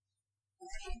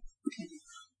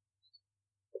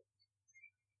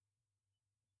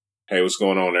Hey, what's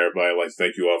going on, everybody? I'd like to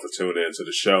thank you all for tuning in to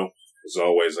the show. As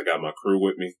always, I got my crew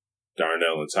with me,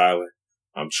 Darnell and Tyler.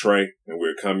 I'm Trey, and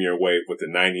we're coming your way with the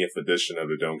 90th edition of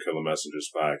the Don't Kill the Messengers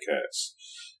podcast.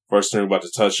 First thing we're about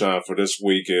to touch on for this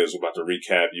week is we're about to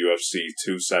recap UFC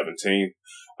 217.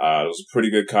 It was a pretty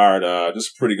good card,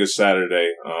 just a pretty good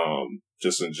Saturday,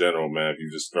 just in general, man. If you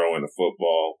just throw in the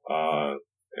football,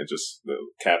 and just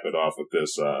cap it off with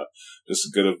this, just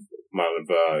a good amount of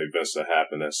events that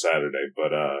happened that Saturday.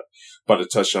 But about to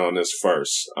touch on this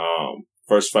first.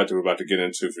 First fight that we're about to get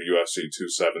into for UFC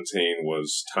 217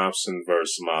 was Thompson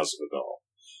versus Masvidal.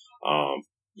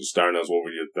 Just Darnell, what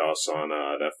were your thoughts on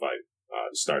that fight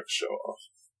to start the show off?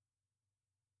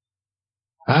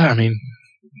 I mean,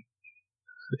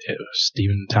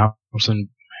 Stephen Thompson,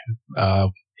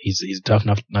 he's tough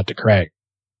enough not to crack.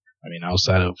 I mean,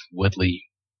 outside of Woodley,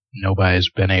 nobody's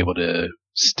been able to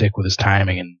stick with his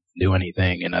timing and do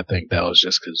anything, and I think that was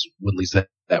just because Woodley's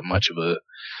that much of a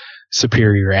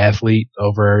superior athlete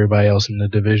over everybody else in the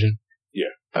division. Yeah.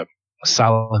 A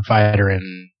solid fighter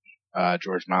in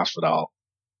George Masvidal,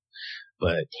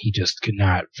 but he just could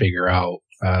not figure out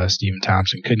Stephen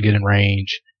Thompson. Couldn't get in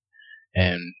range,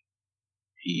 and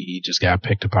he just got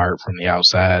picked apart from the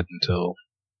outside until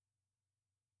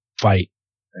fight.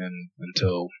 And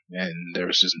there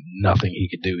was just nothing he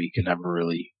could do. He could never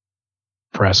really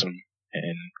press him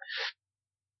and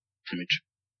image.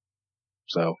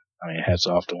 So, I mean, hats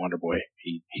off to Wonderboy.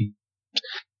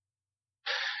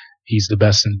 He's the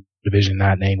best in the division,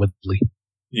 not named Woodley.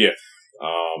 Yeah.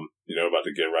 About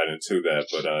to get right into that,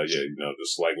 but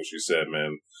just like what you said,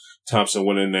 man, Thompson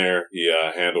went in there. He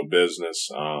handled business.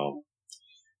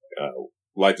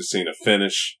 Like to see a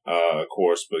finish, of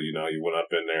course, but he went up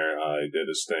in there, he did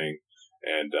his thing,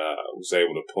 and was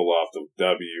able to pull off the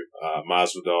W.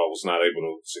 Masvidal was not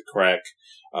able to crack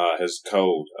his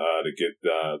code to get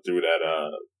through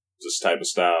that this type of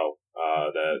style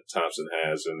that Thompson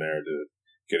has in there to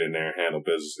get in there and handle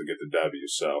business to get the W.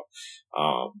 So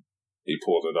he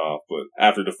pulled it off. But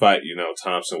after the fight,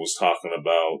 Thompson was talking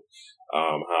about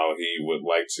how he would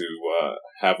like to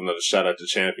have another shot at the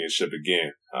championship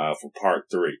again for part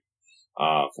 3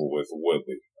 with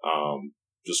Woodley.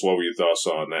 Just what were your thoughts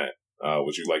on that?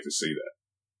 Would you like to see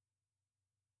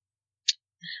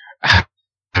that?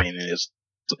 I mean,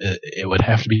 it would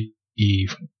have to be.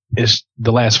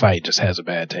 The last fight just has a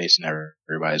bad taste in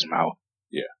everybody's mouth.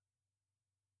 Yeah.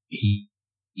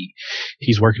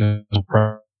 He's working.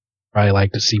 Probably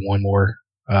like to see one more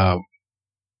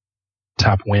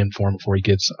top win for him before he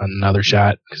gets another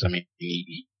shot. Because I mean,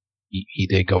 he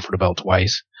did go for the belt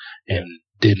twice and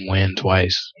didn't win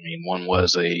twice. I mean, one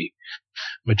was a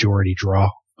majority draw,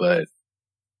 but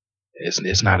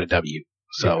it's not a W.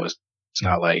 So it's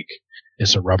not like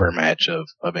it's a rubber match of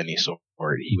any sort.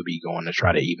 He would be going to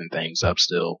try to even things up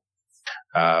still.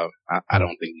 I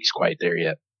don't think he's quite there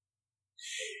yet.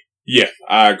 Yeah,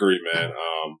 I agree, man.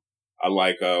 I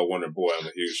like Wonderboy. I'm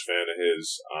a huge fan of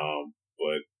his.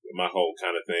 But my whole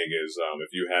kind of thing is, if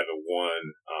you haven't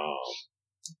won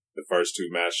the first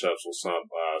 2 matchups with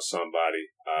somebody,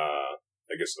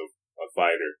 I guess a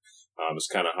fighter, it's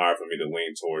kind of hard for me to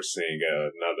lean towards seeing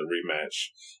another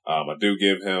rematch. I do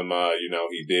give him,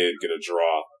 he did get a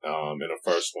draw in the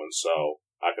first one, so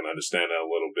I can understand that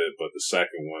a little bit. But the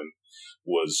second one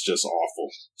was just awful.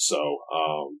 So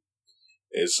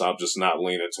I'm just not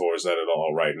leaning towards that at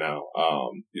all right now.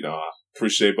 I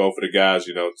appreciate both of the guys.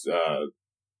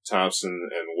 Thompson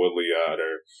and Woodley,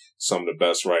 they're some of the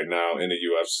best right now in the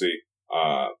UFC.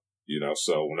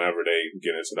 So whenever they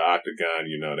get into the octagon,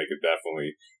 they could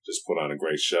definitely just put on a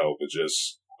great show. But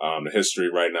just the history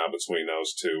right now between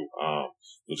those two,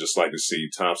 we'll just like to see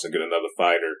Thompson get another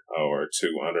fighter or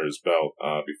 2 under his belt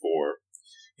before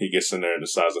he gets in there and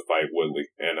decides to fight Woodley.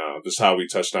 And this is how we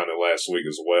touched on it last week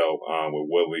as well, with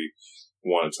Woodley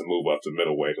wanted to move up to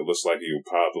middleweight. It looks like he would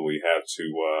probably have to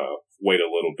wait a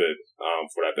little bit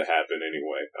for that to happen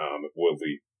anyway. If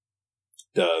Woodley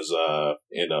does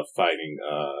end up fighting,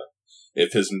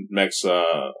 if his next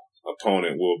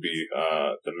opponent will be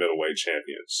the middleweight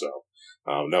champion. So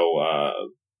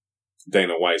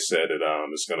Dana White said that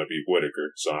it's going to be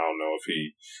Whitaker. So I don't know if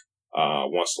he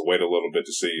wants to wait a little bit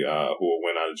to see who will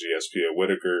win out of GSP or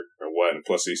Whitaker or what. And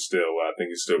plus, I think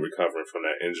he's still recovering from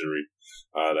that injury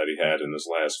that he had in his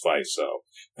last fight. So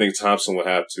I think Thompson will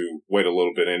have to wait a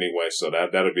little bit anyway. So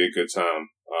that'll be a good time,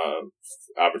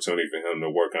 opportunity for him to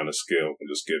work on his skill and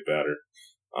just get better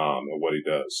at what he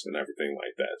does and everything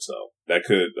like that. So that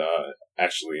could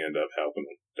actually end up helping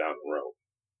him down the road.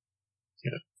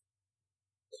 Yeah.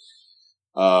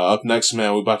 Up next,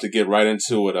 man, we're about to get right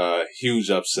into it. Huge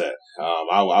upset.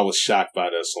 I was shocked by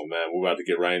this one, man. We're about to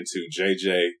get right into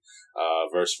JJ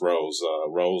versus Rose.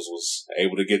 Rose was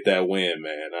able to get that win,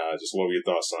 man. Just what were your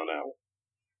thoughts on that one?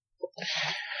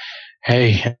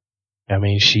 Hey, I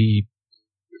mean, she's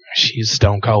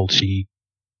stone cold.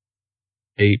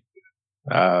 You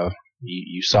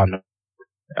saw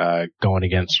going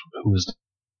against who's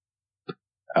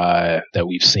that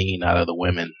we've seen out of the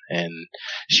women, and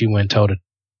she went toe to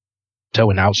toe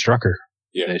and outstruck her.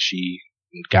 Yeah. That she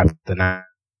got the nine,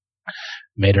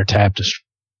 made her tap to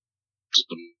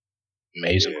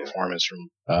amazing performance from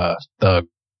Thug,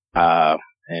 and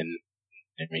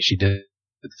I mean she did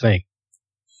the thing.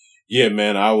 Yeah,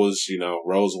 man,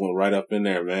 Rose went right up in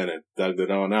there, man, and thugged it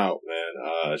on out,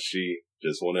 man. She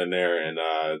just went in there and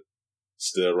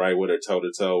stood right with her toe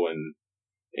to toe and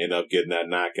ended up getting that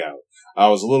knockout. I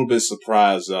was a little bit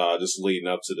surprised just leading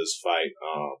up to this fight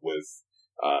with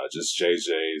just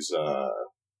JJ's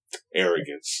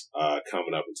arrogance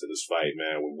coming up into this fight,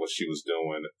 man, with what she was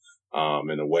doing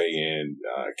in the weigh-in,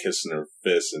 kissing her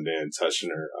fist and then touching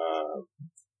her,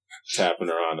 tapping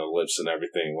her on the lips and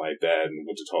everything like that, and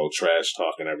with the whole trash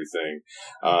talk and everything.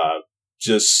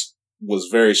 Just was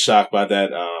very shocked by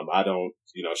that.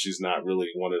 She's not really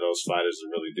one of those fighters to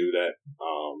really do that.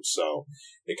 So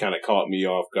it kind of caught me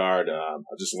off guard. I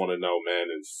just want to know, man,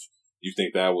 if you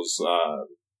think that was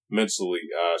mentally,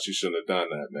 she shouldn't have done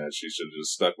that, man. She should have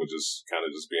just stuck with just kind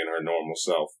of just being her normal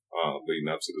self leading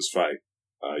up to this fight.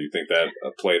 You think that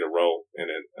played a role in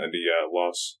the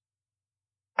loss?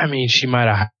 I mean, she might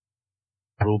have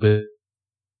a little bit.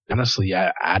 Honestly,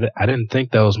 I didn't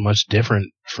think that was much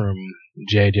different from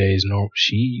JJ's normal.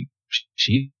 She's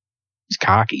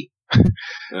cocky.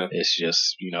 Yeah. It's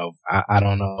just, I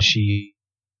don't know. She's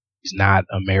not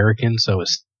American, so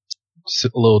it's a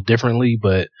little differently,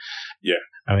 but yeah.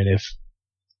 I mean, if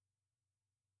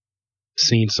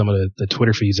seen some of the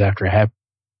Twitter feeds after it happened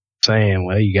saying,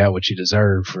 well, you got what you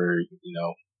deserve for,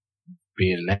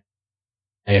 being an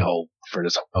a-hole for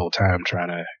this whole time trying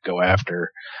to go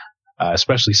after,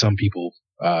 especially some people,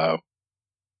 a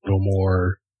little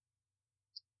more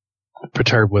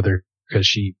perturbed with her because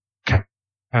she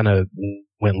kind of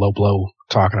went low blow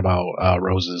talking about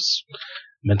Rose's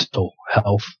mental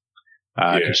health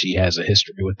because she has a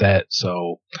history with that.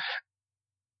 So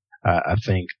I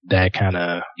think that kind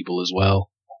of people as well.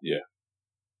 Yeah.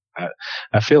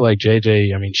 I feel like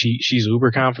JJ, I mean, she's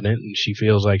uber confident and she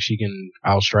feels like she can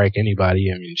outstrike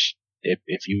anybody. I mean,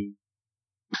 if you,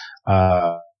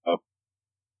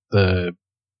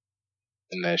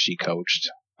 and that she coached,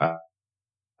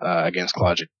 against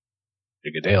Claudia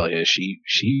Gadelha,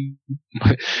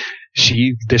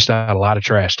 she dished out a lot of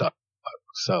trash talk.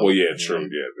 So. Well, yeah, true.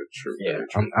 Yeah, but true. Yeah,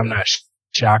 true. I'm not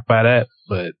shocked by that,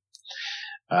 but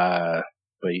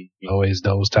always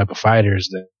those type of fighters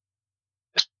that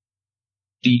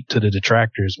feet to the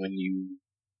detractors when you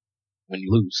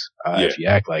lose, if you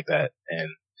act like that, and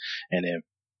then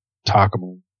talk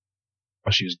about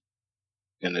how she was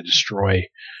going to destroy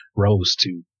Rose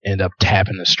to end up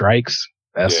tapping the strikes.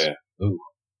 That's sure.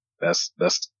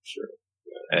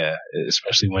 Yeah,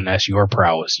 especially when that's your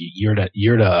prowess. You're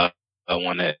the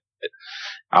one that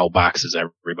outboxes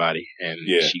everybody, and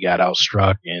she got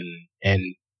outstruck,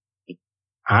 and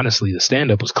honestly, the stand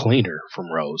up was cleaner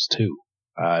from Rose too.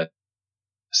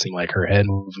 Seemed like her head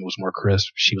movement was more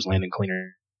crisp. She was landing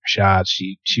cleaner shots.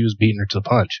 She was beating her to the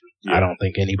punch. Yeah. I don't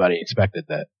think anybody expected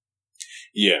that.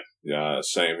 Yeah,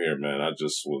 same here, man. I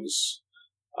just was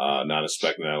not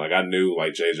expecting that. Like, I knew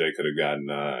like JJ could have gotten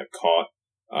caught,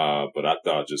 but I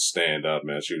thought just stand up,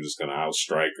 man. She was just gonna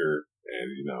outstrike her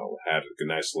and had a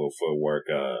nice little footwork.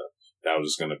 That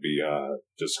was just gonna be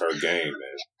just her game,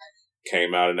 man.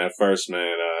 Came out in that first,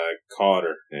 man, caught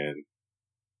her, and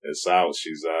it's out.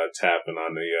 She's tapping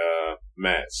on the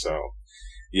mat. So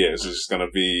yeah, it's just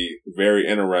gonna be very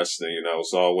interesting.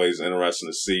 It's always interesting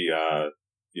to see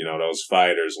those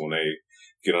fighters when they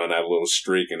get on that little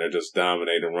streak and they're just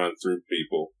dominate and run through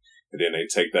people, and then they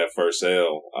take that first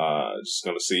L. Just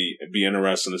gonna be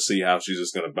interesting to see how she's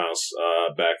just gonna bounce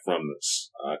back from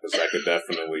this, because that could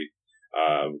definitely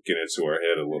get into her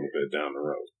head a little bit down the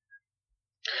road.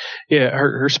 Yeah,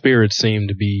 her spirits seemed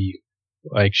to be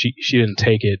like she didn't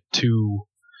take it too,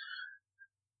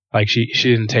 like she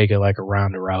didn't take it like a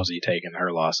Ronda Rousey taking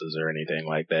her losses or anything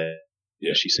like that.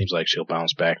 Yeah, she seems like she'll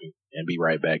bounce back and be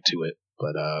right back to it.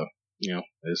 But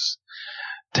it's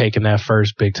taking that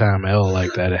first big time L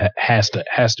like that. It has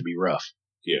to be rough.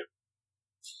 Yeah.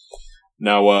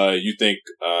 Now, you think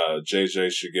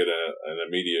JJ should get an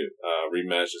immediate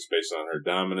rematch just based on her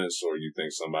dominance, or you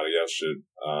think somebody else should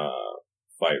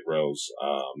fight Rose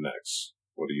next?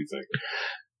 What do you think?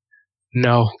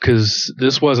 No, because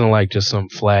this wasn't like just some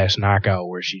flash knockout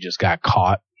where she just got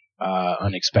caught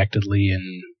unexpectedly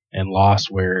and lost,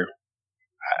 where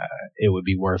it would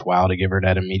be worthwhile to give her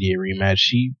that immediate rematch.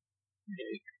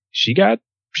 She got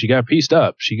pieced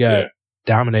up. She got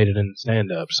dominated in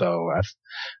stand up. So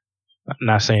I'm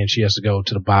not saying she has to go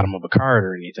to the bottom of a card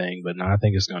or anything, but no, I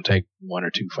think it's going to take 1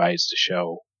 or 2 fights to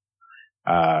show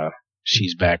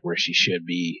she's back where she should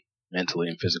be mentally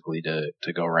and physically to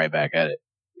go right back at it.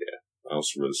 I don't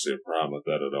really see a problem with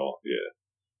that at all. Yeah.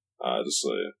 Just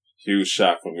a huge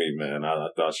shock for me, man. I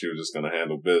thought she was just going to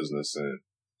handle business, and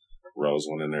Rose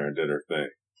went in there and did her thing.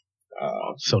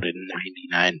 So did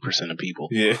 99% of people.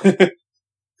 Yeah.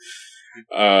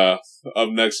 Up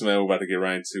next, man, we're about to get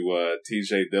right into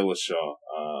TJ Dillashaw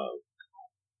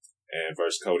and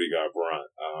versus Cody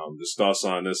Garbrandt. Just thoughts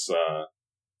on this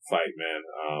fight, man.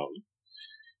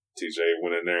 TJ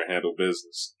went in there and handled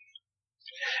business.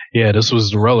 Yeah, this was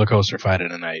the roller coaster fight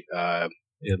of the night.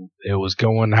 It was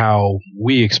going how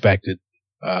we expected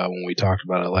when we talked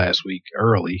about it last week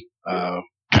early.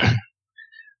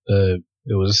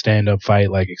 It was a stand-up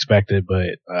fight like expected,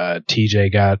 but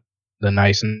TJ got the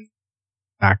nice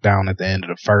knockdown at the end of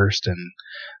the first, and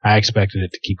I expected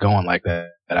it to keep going like that.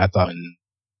 But I thought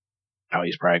now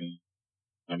he's probably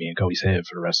going to be in Cody's head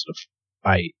for the rest of the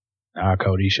fight.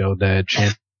 Cody showed that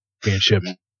championship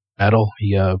medal.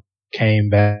 He came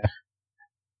back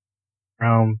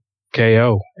around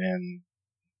KO, and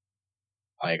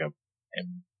and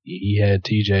he had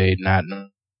TJ not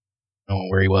knowing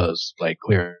where he was, like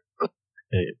clear.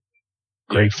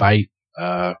 Great fight,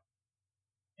 and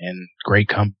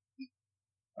great from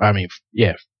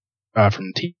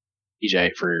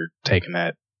TJ for taking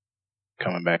that,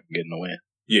 coming back and getting the win.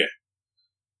 Yeah.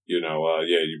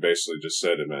 You basically just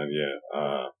said it, man. Yeah.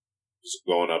 Just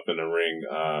going up in the ring,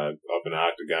 up in the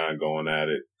octagon, going at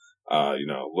it.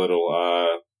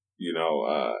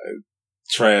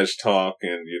 Trash talk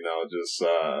and, just,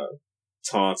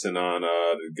 taunting on,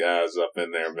 the guys up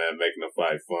in there, man, making the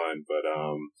fight fun. But,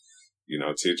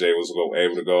 TJ was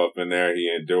able to go up in there. He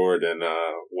endured and,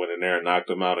 went in there and knocked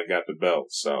him out and got the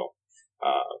belt. So,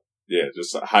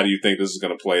 just how do you think this is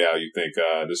going to play out? You think,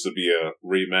 this will be a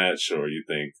rematch, or you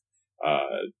think,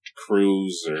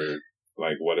 Cruz, or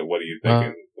like, what are you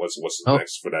thinking? What's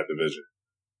next for that division?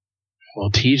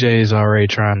 Well, TJ is already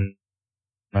trying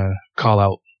to call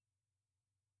out,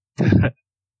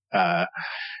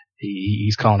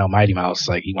 he's calling out Mighty Mouse,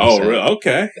 like he wants really?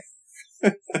 Okay.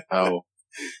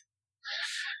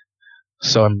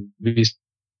 So I'm maybe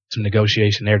some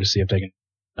negotiation there to see if they can.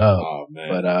 Oh man,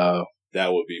 but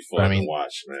that would be fun to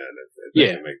watch, man. If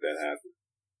they can make that happen.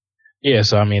 Yeah,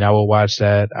 so I will watch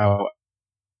that. I'll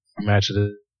match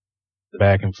it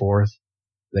back and forth.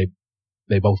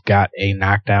 They both got a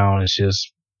knockdown. It's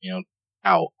just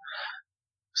out.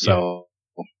 So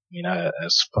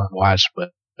it's fun to watch. But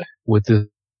with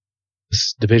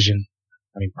this division,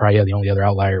 probably the only other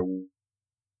outlier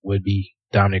would be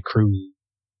Dominic Cruz.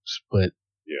 But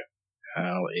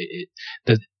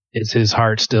it's his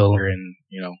heart still, and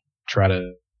try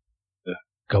to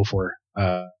go for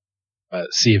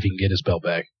see if he can get his belt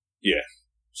back. Yeah.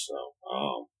 So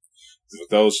with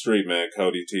those three, man,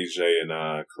 Cody, TJ,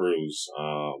 and Cruz,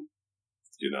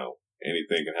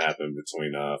 anything can happen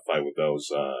between fight with those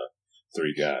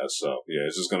three guys. So yeah,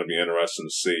 it's just gonna be interesting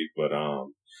to see. But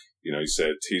you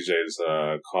said TJ's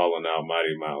calling out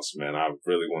Mighty Mouse, man. I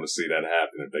really want to see that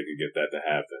happen if they could get that to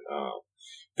happen. I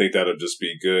think that'll just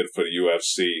be good for the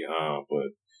UFC.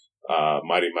 But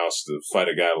Mighty Mouse to fight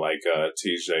a guy like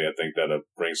TJ, I think that'll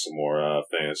bring some more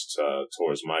fans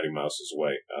towards Mighty Mouse's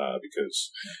way,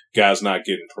 because guy's not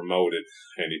getting promoted,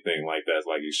 anything like that,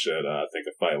 like he should. I think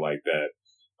a fight like that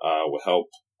will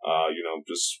help,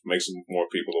 just make some more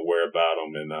people aware about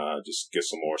him, and just get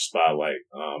some more spotlight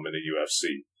in the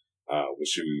UFC,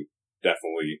 which you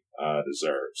definitely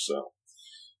deserve. So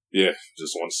yeah,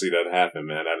 just want to see that happen,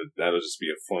 man. That'll just be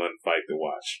a fun fight to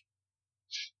watch.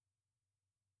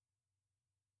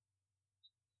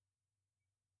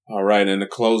 All right, and to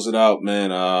close it out, man,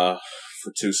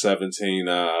 for 217,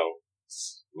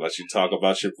 let you talk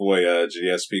about your boy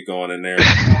GSP going in there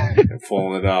and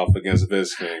pulling it off against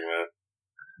Bisping, man.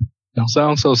 Don't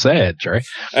sound so sad, Trey.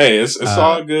 Hey, it's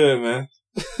all good, man.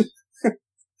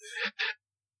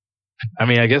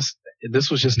 I guess this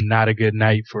was just not a good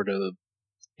night for the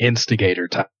instigator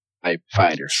type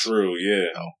fighters. True, yeah.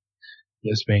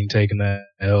 Bisping taking the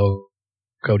L,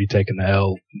 Cody taking the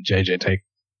L, JJ taking.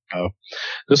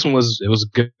 This one was a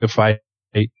good fight.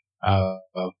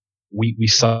 We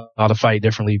saw the fight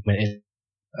differently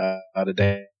the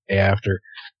day after.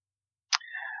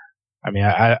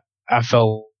 I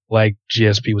felt like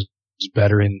GSP was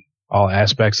better in all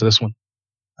aspects of this one.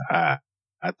 I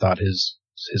thought his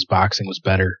boxing was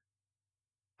better.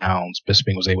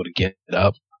 Bisping was able to get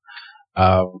up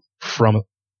from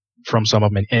some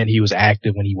of them, and he was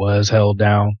active when he was held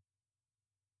down.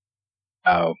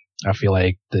 I feel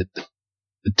like the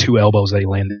two elbows that he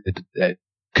landed that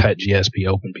cut GSP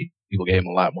open, people gave him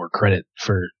a lot more credit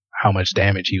for how much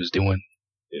damage he was doing.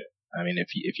 Yeah. I mean,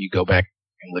 if you go back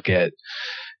and look at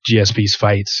GSP's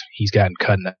fights, he's gotten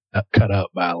cut up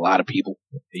by a lot of people.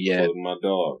 Yeah, my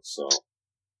dog, so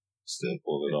still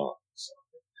pull it off. So.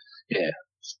 Yeah,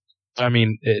 I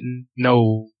mean,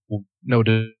 no, I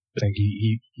think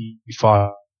he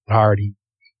fought hard.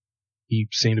 He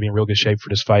seemed to be in real good shape for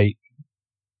this fight.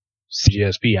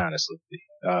 GSP, honestly,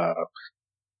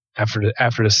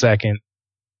 after the second,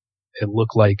 it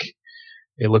looked like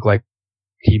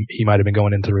he might have been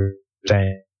going into the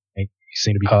tank. He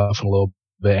seemed to be huffing a little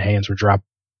bit. Hands were dropped.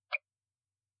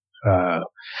 The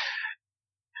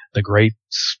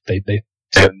greats, they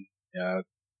said, that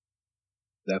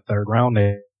third round,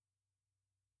 they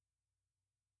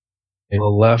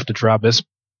left to drop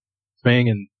Bisping,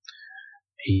 and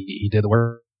he did the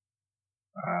work.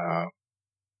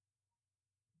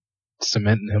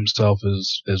 Cementing himself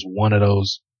as one of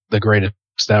the greatest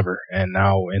ever, and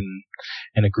now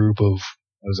in a group of,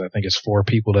 I think it's 4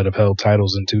 people that have held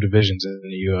titles in 2 divisions in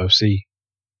the UFC.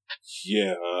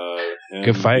 Yeah,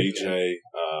 good fight. BJ,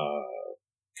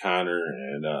 Connor,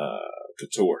 and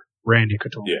Couture. Randy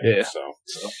Couture. Yeah. So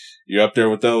you're up there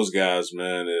with those guys,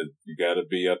 man. You got to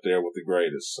be up there with the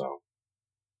greatest. So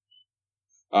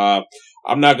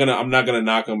I'm not gonna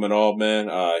knock him at all, man.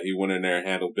 He went in there and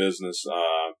handled business.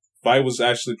 Fight was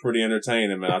actually pretty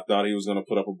entertaining, man. I thought he was gonna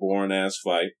put up a boring ass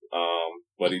fight,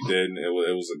 but he didn't. It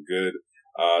was a good,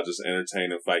 just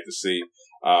entertaining fight to see.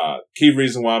 Key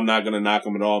reason why I'm not gonna knock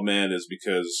him at all, man, is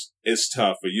because it's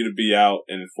tough for you to be out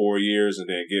in 4 years and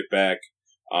then get back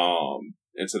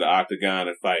into the octagon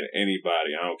and fight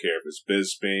anybody. I don't care if it's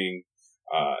Bisping,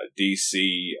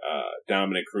 DC,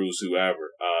 Dominic Cruz,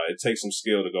 whoever. It takes some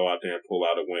skill to go out there and pull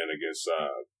out a win against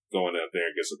going out there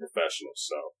against a professional.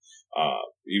 So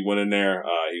he went in there.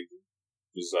 He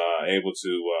was able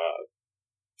to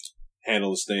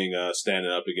handle this thing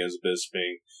standing up against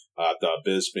Bisping. I thought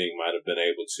Bisping might have been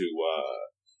able to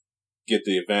get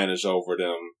the advantage over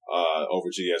them,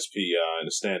 over GSP in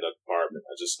the stand-up department.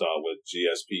 I just thought with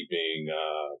GSP being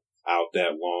out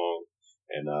that long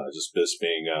and just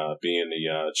Bisping being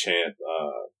the champ,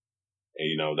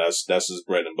 and that's his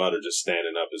bread and butter, just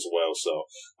standing up as well. So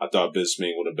I thought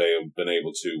Bisping would have been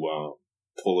able to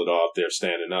pull it off there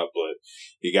standing up, but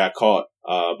he got caught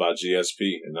by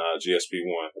GSP, and GSP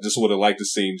won. I just would have liked to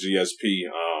see GSP.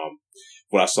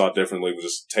 What I saw differently was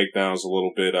just takedowns a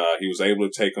little bit. He was able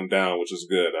to take him down, which is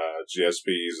good. GSP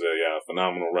is a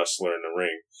phenomenal wrestler in the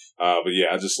ring. But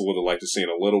yeah, I just would have liked to see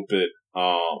a little bit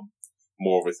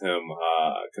more with him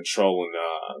controlling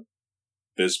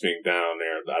Bisping down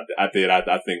there. I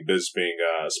think Bisping,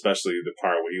 especially the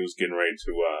part where he was getting ready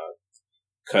to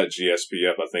cut GSP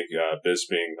up, I think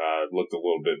Bisping looked a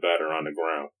little bit better on the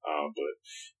ground. But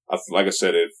like I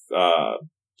said,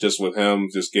 just with him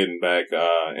just getting back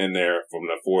in there from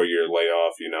the 4-year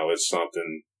layoff, it's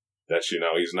something that,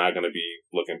 he's not going to be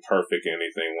looking perfect or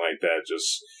anything like that,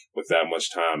 just with that much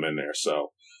time in there.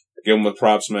 So I give him the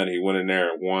props, man. He went in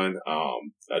there and won.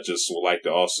 I just would like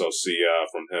to also see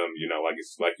from him, like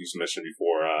you mentioned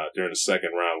before, during the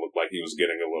second round, looked like he was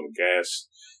getting a little gas.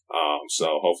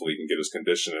 So hopefully he can get his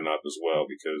conditioning up as well,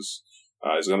 because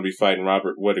he's going to be fighting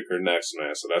Robert Whittaker next,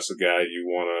 man. So that's the guy you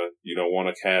don't want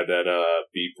to have that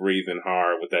be breathing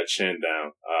hard with that chin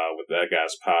down, with that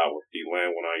guy's power. He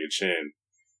land one on your chin,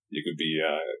 you could be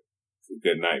a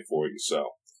good night for you.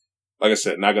 So like I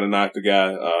said, not going to knock the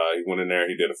guy. He went in there,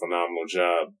 he did a phenomenal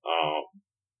job.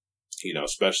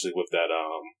 Especially with that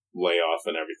layoff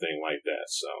and everything like that.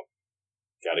 So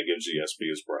got to give GSP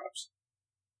his props.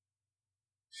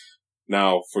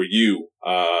 Now, for you,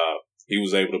 he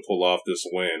was able to pull off this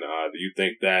win. Do you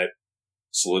think that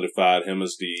solidified him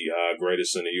as the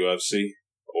greatest in the UFC,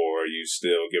 or you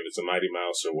still give it to Mighty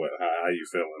Mouse, or what? How you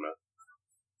feeling?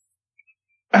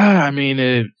 I mean,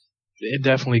 it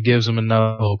definitely gives him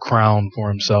another little crown for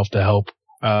himself to help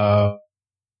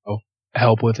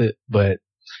with it. But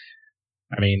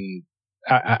I mean,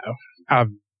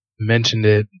 I've mentioned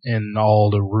it in all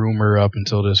the rumor up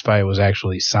until this fight was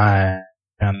actually signed.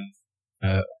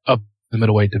 Up the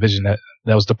middleweight division, that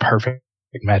was the perfect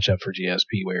matchup for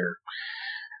GSP, where it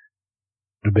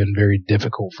would have been very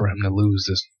difficult for him to lose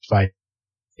this fight.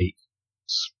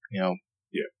 Yeah.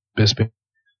 Bisping.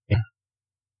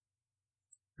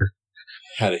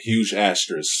 Had a huge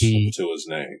asterisk to his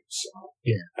name. So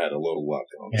had a little luck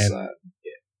on the side.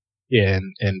 Yeah,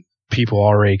 and people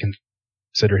already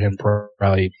consider him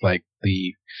probably like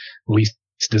the least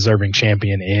deserving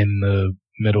champion in the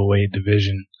middleweight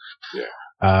division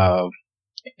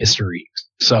history.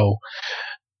 So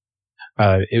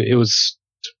it was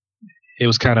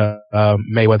kind of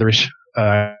Mayweatherish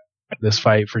this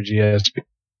fight for GSP.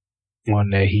 One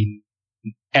that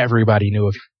everybody knew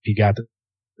if he got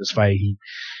this fight, he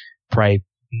probably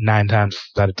 9 times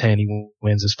out of 10 he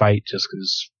wins this fight just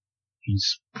because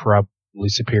he's probably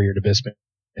superior to Bisping.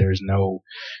 There's no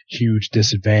huge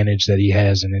disadvantage that he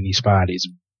has in any spot. He's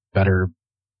a better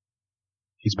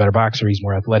boxer. He's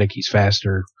more athletic. He's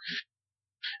faster.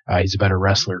 He's a better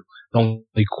wrestler. The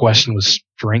only question was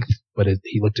strength, but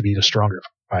he looked to be the stronger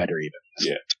fighter even.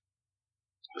 Yeah.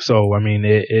 So, I mean,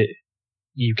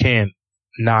 you can't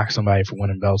knock somebody for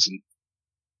winning belts in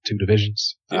 2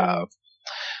 divisions. Yeah.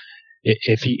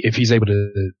 If he's able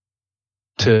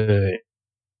to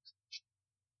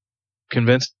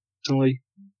convincingly,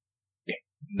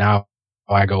 now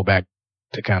I go back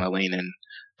to kind of leaning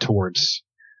towards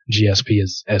GSP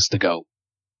as the GOAT.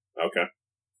 Okay.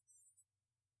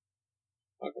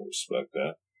 I can respect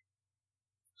that.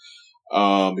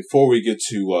 Before we get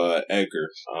to Edgar,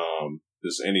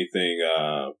 just anything,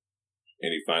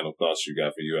 any final thoughts you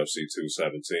got for UFC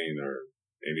 217 or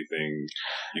anything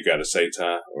you got to say,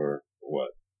 Ty, or what?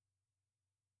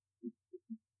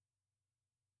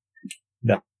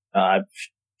 No, I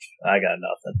got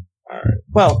nothing. All right.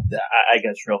 Well, I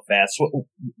guess real fast.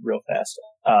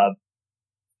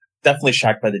 Definitely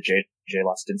shocked by the JJ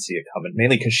loss. Didn't see it coming,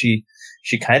 mainly because she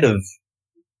kind of,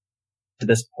 to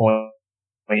this point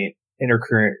in her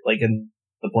career, like in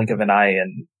the blink of an eye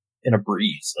and in a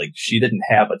breeze, like she didn't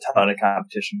have a ton of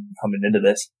competition coming into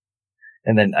this.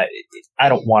 And then I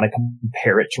don't want to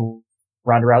compare it to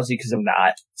Ronda Rousey because I'm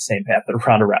not the same path that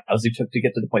Ronda Rousey took to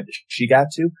get to the point that she got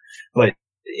to, but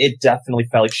it definitely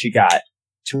felt like she got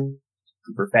too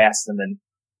super fast and then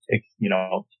it,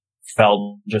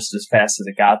 fell just as fast as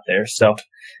it got there. So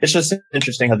it's just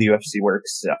interesting how the UFC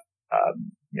works.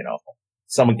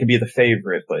 Someone can be the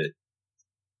favorite, but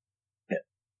yeah.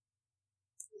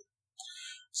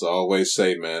 So I always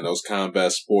say, man, those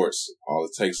combat sports, all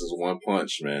it takes is one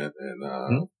punch, man,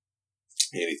 and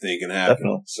anything can happen.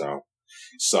 Definitely. So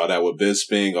saw that with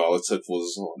Bisping. All it took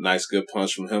was a nice, good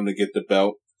punch from him to get the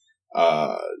belt.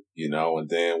 And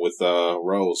then with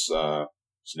Rose,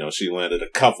 she landed a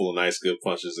couple of nice, good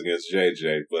punches against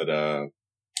JJ, but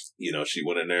she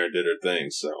went in there and did her thing.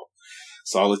 So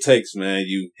it's all it takes, man.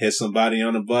 You hit somebody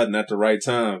on the button at the right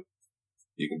time,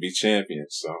 you can be champion.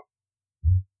 So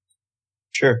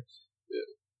sure.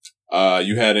 Yeah.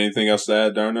 You had anything else to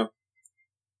add, Darnell?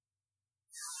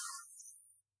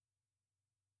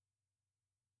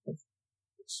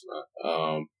 It's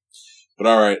not. But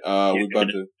all right, we're about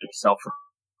to.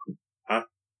 Huh?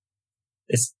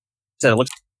 It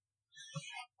looks.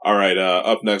 All right,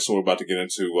 up next, we're about to get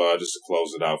into, just to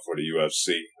close it out for the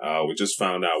UFC. We just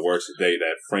found out word today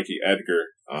that Frankie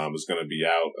Edgar, is going to be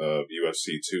out of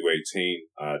UFC 218,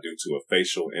 due to a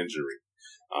facial injury.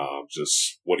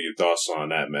 Just what are your thoughts on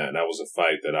that, man? That was a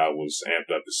fight that I was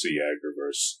amped up to see, Edgar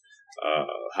versus,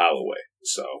 Holloway.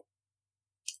 So,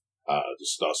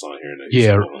 just thoughts on hearing that.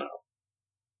 Yeah.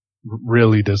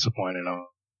 Really disappointed on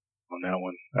that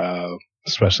one.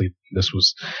 Especially this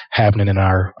was happening in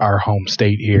our home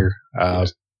state here. I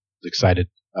was excited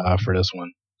for this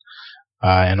one.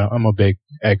 And I'm a big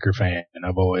Edgar fan, and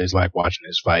I've always liked watching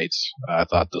his fights. I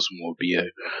thought this one would be a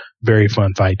very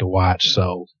fun fight to watch.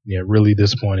 So yeah, really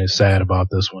disappointed, sad about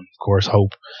this one. Of course,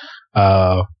 hope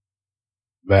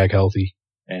back healthy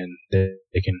and they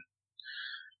can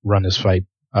run this fight,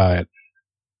 get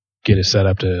it set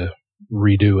up to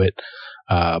redo it.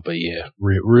 But yeah,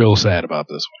 real sad about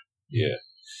this one.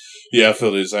 Yeah, I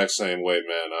feel the exact same way,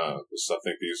 man. I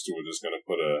think these two are just going to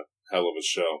put a hell of a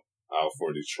show out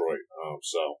for Detroit.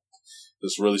 So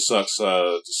this really sucks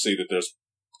to see that there's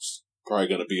probably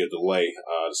going to be a delay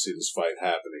to see this fight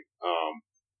happening.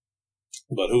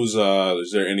 But is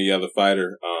there any other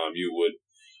fighter you would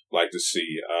like to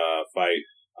see fight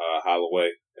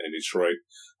Holloway in Detroit?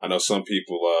 I know some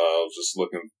people just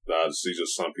looking to see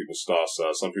just some people's thoughts.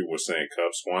 Some people were saying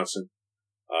Cub Swanson.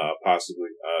 Possibly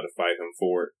to fight him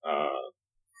for it.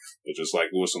 But just like,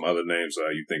 who are some other names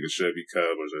you think it should be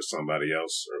Cub, or is there somebody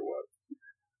else, or what?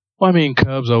 Well, I mean,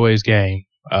 Cub's always game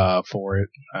for it.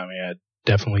 I mean, I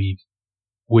definitely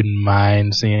wouldn't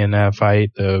mind seeing that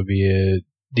fight. That would be a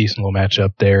decent little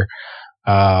matchup there.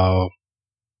 I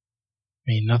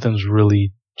mean, nothing's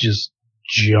really just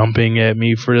jumping at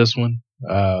me for this one.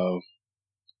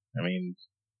 I mean,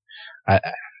 I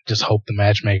just hope the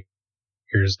matchmakers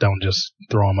don't just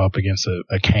throw him up against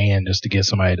a can just to get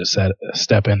somebody to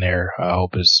step in there. I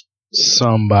hope it's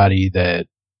somebody that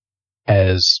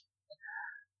has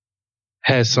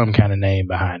some kind of name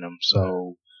behind them.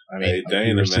 So, I mean, hey,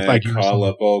 Dana, man, call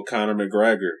up old Conor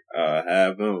McGregor.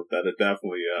 Have him. That'll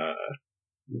definitely,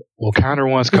 Well, Conor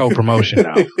wants co-promotion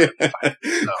now.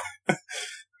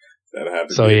 That'll have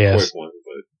to be a quick one,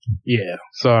 but. Yeah.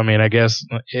 So, I mean, I guess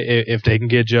if they can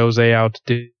get Jose out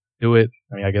to do it,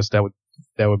 I mean, I guess that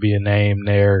would be a name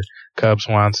there. Cub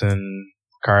Swanson,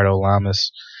 Ricardo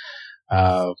Lamas.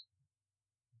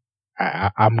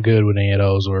 I'm good with any of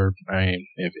those, or I mean,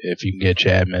 if you can get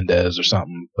Chad Mendez or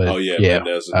something. But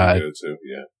Mendez would be good too.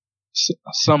 Yeah,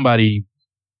 somebody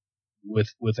with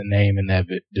a name in that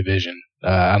division.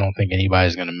 I don't think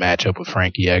anybody's going to match up with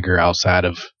Frankie Edgar outside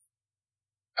of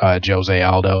Jose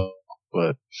Aldo.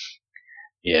 But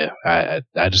yeah,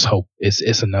 I just hope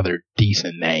it's another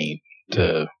decent name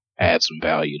to add some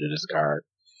value to this card.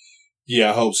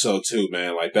 Yeah, I hope so too,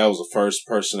 man. Like that was the first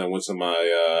person that went to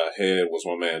my head was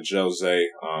my man Jose.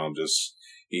 Just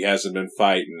he hasn't been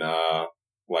fighting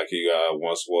like he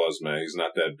once was, man. He's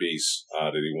not that beast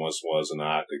that he once was in the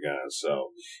octagon. So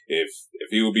if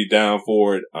he would be down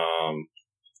for it, and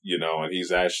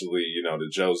he's actually,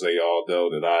 the Jose Aldo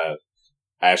that I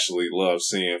actually love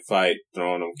seeing fight,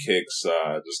 throwing them kicks,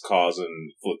 just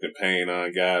causing flipping pain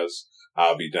on guys,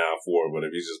 I'll be down for it. But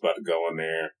if he's just about to go in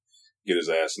there, get his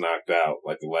ass knocked out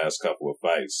like the last couple of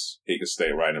fights, he can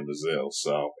stay right in Brazil.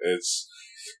 So it's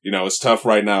tough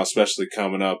right now, especially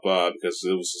coming up, because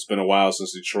it's been a while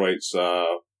since Detroit's,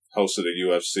 hosted a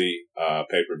UFC,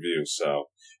 pay-per-view. So,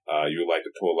 you would like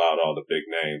to pull out all the big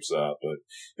names, but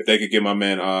if they could get my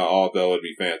man, Aldo, it'd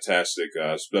be fantastic,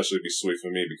 especially be sweet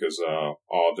for me because,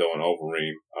 Aldo and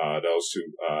Overeem, those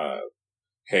two,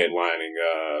 headlining,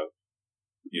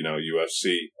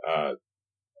 UFC,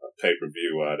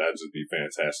 pay-per-view, that'd just be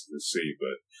fantastic to see.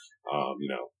 But,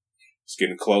 it's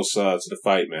getting close, to the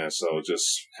fight, man. So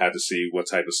just had to see what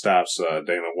type of stops,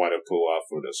 Dana White will pull off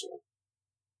for this one.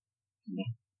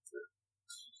 Mm-hmm.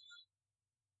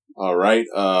 All right.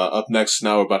 Up next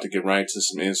now, we're about to get right into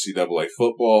some NCAA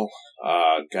football.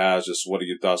 Guys, just what are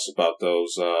your thoughts about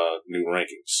those, new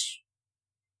rankings?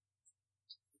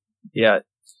 Yeah,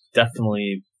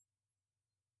 definitely.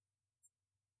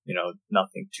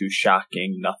 Nothing too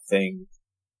shocking, nothing,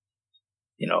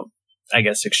 I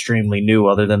guess extremely new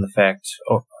other than the fact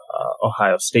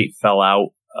Ohio State fell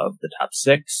out of the top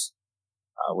 6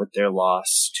 with their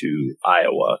loss to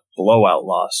Iowa, blowout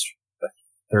loss,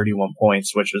 31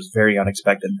 points, which was very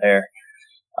unexpected there.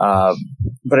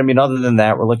 But I mean, other than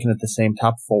that, we're looking at the same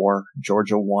top 4.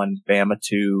 Georgia 1, Bama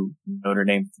 2, Notre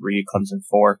Dame 3, Clemson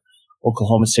 4.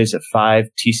 Oklahoma stays at 5.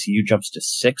 TCU jumps to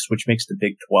 6, which makes the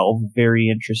Big 12 very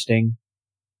interesting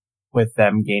with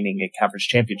them gaining a conference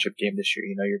championship game this year.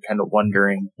 You're kind of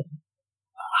wondering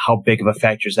how big of a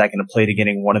factor is that going to play to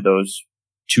getting one of those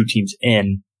 2 teams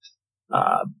in.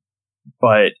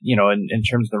 But, in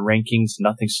terms of the rankings,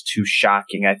 nothing's too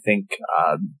shocking. I think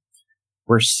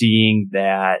we're seeing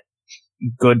that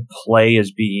good play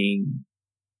is being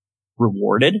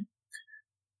rewarded,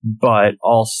 but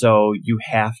also you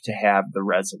have to have the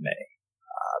resume.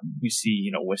 You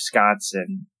see,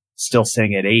 Wisconsin still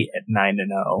sitting at 8 at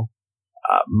 9-0.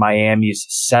 Miami's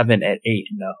 7 at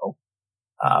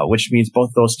 8-0, which means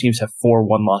both those teams have 4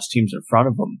 one-loss teams in front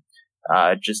of them.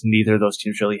 Just neither of those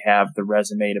teams really have the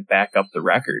resume to back up the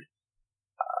record.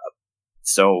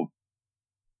 So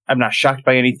I'm not shocked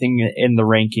by anything in the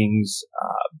rankings.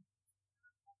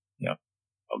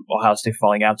 Ohio State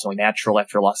falling out is only natural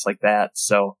after a loss like that.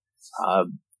 So,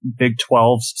 Big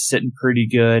 12's sitting pretty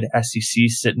good. SEC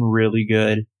sitting really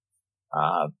good.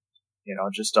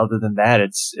 Just other than that,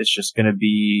 it's just going to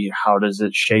be how does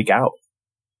it shake out?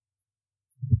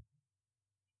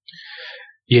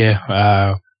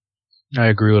 Yeah, I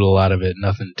agree with a lot of it.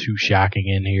 Nothing too shocking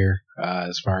in here.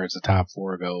 As far as the top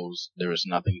 4 goes, there was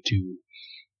nothing to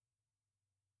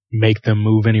make them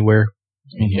move anywhere.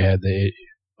 I mean, you had the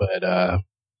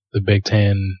Big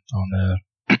Ten on the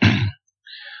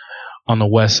on the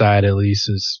west side at least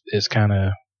is kind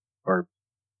of, or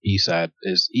east side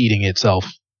is eating itself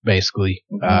basically,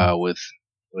 with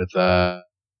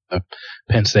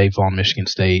Penn State falling Michigan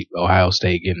State, Ohio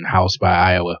State getting housed by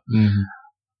Iowa.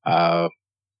 Mm-hmm.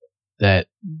 That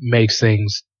makes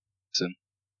things,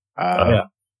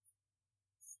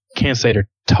 can't say they're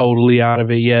totally out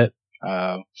of it yet,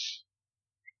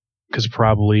 because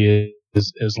probably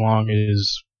as long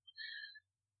as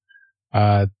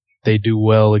they do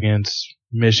well against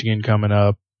Michigan coming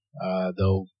up,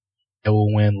 they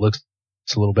will win. Looks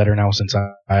a little better now since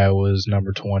Iowa's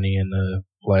number 20 in the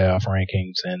playoff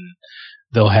rankings, and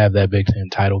they'll have that Big Ten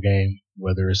title game,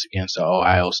 whether it's against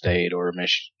Ohio State or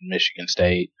Michigan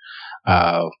State,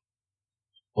 a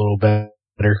little better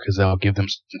because they'll give them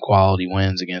some quality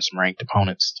wins against some ranked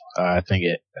opponents. I think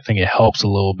it helps a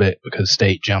little bit because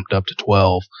State jumped up to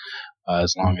 12.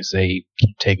 As long as they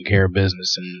keep taking care of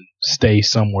business and stay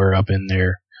somewhere up in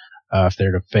there, if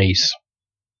they're to face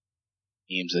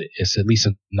teams, it's at least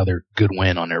another good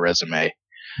win on their resume.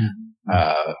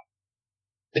 Mm-hmm.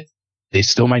 They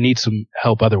still might need some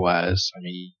help otherwise. I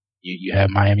mean, you have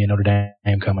Miami and Notre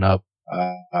Dame coming up.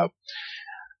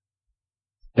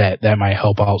 That might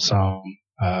help out some.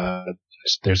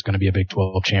 There's going to be a Big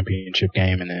 12 championship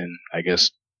game, and then I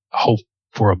guess hope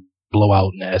for a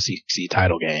blowout in the SEC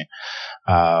title game.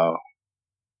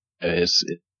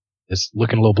 It's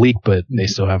looking a little bleak, but they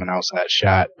still have an outside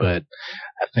shot. But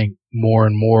I think more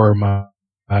and more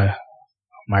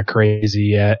my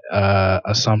crazy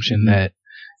assumption that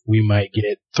we might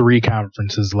get 3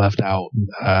 conferences left out.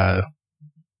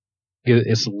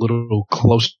 It's a little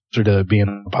closer to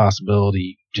being a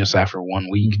possibility just after 1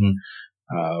 week,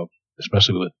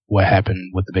 especially with what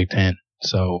happened with the Big Ten.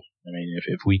 So, I mean,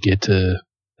 if we get to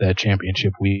that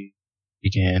championship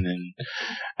weekend and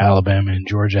Alabama and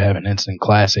Georgia have an instant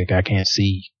classic, I can't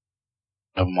see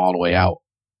of them all the way out.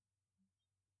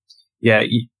 Yeah,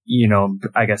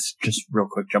 I guess just real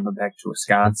quick, jumping back to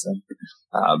Wisconsin,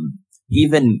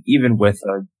 even with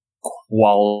a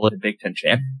quality Big Ten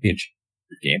championship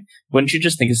game, wouldn't you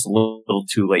just think it's a little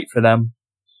too late for them?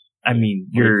 I mean,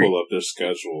 pull up their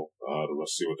schedule to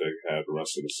see what they have the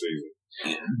rest of the season.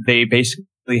 They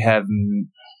basically have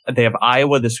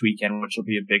Iowa this weekend, which will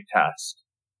be a big test.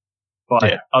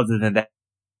 But other than that,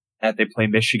 they play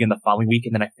Michigan the following week,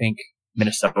 and then I think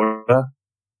Minnesota,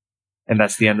 and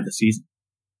that's the end of the season.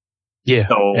 Yeah,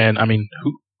 so, and I mean,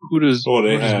 who does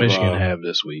Michigan have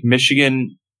this week?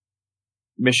 Michigan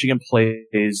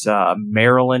plays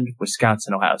Maryland,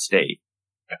 Wisconsin, Ohio State.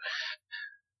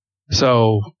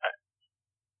 So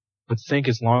I think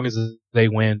as long as they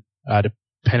win,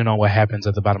 depending on what happens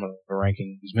at the bottom of the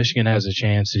rankings, Michigan has a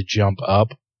chance to jump up.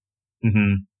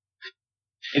 Mm-hmm.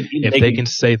 If they can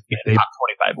say they top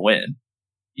 25 win.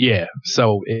 Yeah.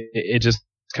 So it just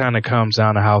kind of comes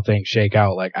down to how things shake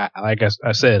out. Like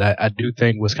I said, I do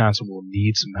think Wisconsin will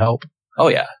need some help. Oh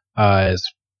yeah. As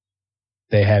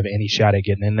they have any shot at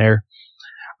getting in there.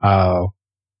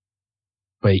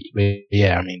 But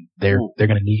yeah, I mean, they're going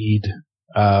to need,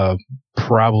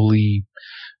 probably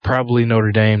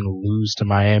Notre Dame to lose to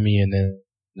Miami, and then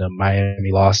the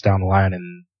Miami loss down the line,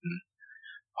 and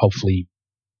hopefully,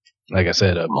 like I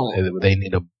said, they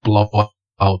need a blowout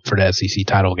for the SEC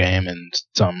title game and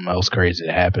something else crazy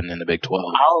to happen in the Big 12,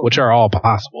 which are all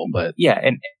possible, but. Yeah,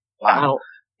 and wow.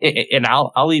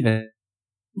 I'll even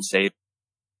say,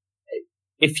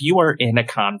 if you are in a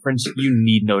conference, you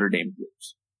need Notre Dame to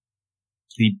lose.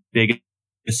 The biggest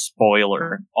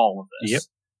spoiler in all of this.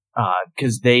 Yep.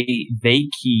 Cause they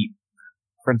keep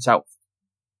prints out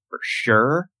for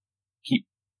sure.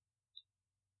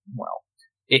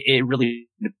 It really,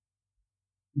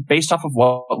 based off of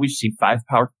what we've seen, 5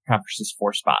 power conferences,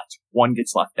 4 spots, 1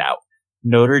 gets left out.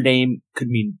 Notre Dame could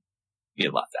mean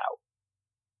get left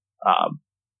out.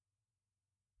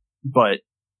 But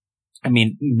I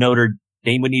mean, Notre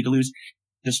Dame would need to lose.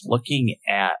 Just looking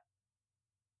at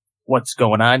what's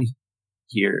going on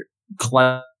here,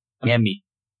 Miami,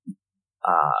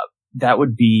 that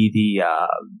would be the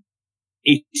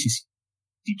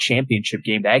ACC championship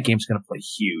game. That game's going to play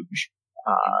huge,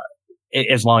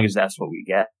 as long as that's what we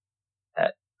get.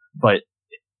 But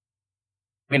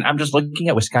I mean, I'm just looking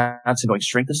at Wisconsin going,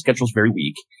 strength of schedule is very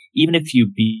weak. Even if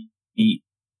you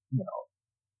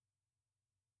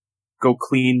go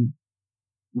clean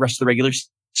rest of the regular season,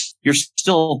 you're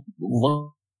still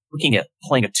looking at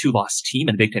playing a 2-loss team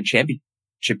in the Big Ten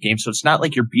championship game. So it's not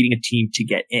like you're beating a team to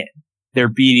get in. They're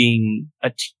beating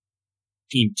a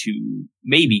team to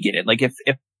maybe get in. Like if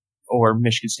or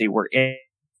Michigan State were in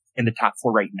the top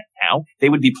 4 right now, they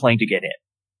would be playing to get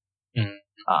in. Mm.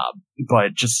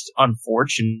 But just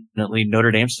unfortunately,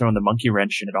 Notre Dame's throwing the monkey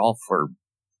wrench in it all for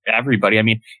everybody. I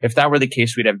mean, if that were the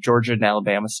case, we'd have Georgia and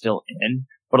Alabama still in,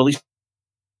 but at least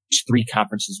 3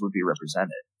 conferences would be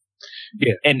represented.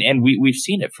 Yeah. And we've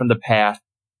seen it from the past,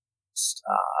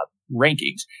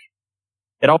 rankings.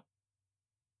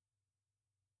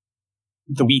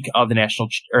 The week of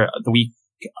the week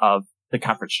of the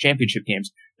conference championship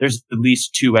games, there's at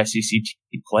least 2 SEC teams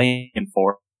playing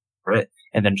for it,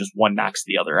 and then just one knocks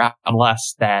the other out.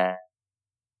 Unless that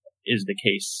is the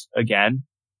case again,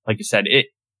 like you said,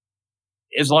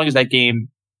 as long as that game,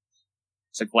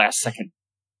 it's like last second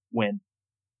win.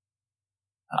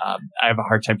 I have a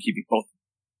hard time keeping both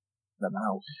of them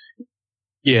out.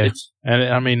 Yeah, and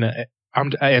I mean,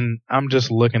 I'm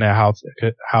just looking at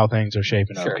how things are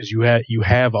shaping up, because you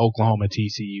have Oklahoma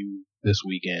TCU this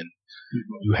weekend.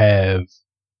 Mm-hmm. You have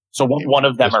one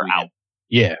of them are out.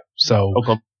 Yeah, so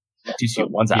Oklahoma TCU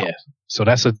one's out. Yeah, so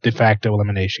that's a de facto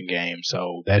elimination game.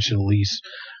 So that should at least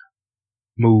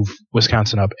move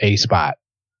Wisconsin up a spot.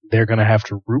 They're going to have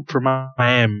to root for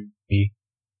Miami,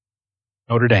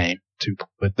 Notre Dame to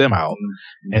put them out,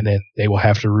 and then they will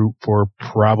have to root for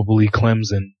probably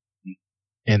Clemson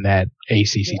in that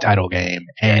ACC title game,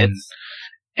 and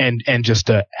just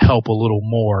to help a little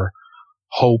more,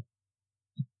 hope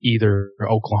either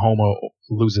Oklahoma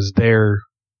loses their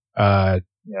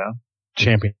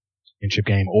championship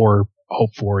game, or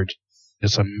hope for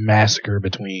just a massacre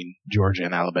between Georgia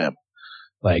and Alabama.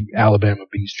 Like Alabama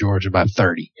beats Georgia by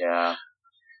 30. Yeah,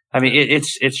 I mean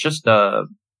it's just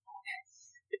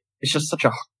such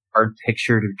a hard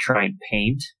picture to try and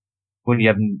paint when you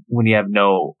have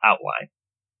no outline.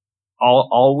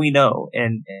 All we know,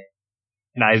 and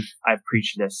I've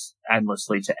preached this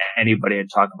endlessly to anybody I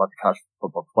talk about the college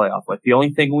football playoff with. The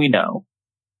only thing we know,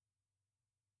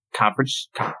 conference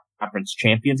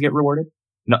champions get rewarded.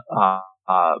 No,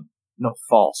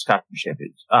 false conference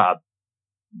champions.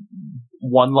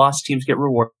 1-loss teams get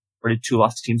rewarded.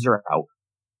 2-loss teams are out.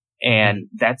 And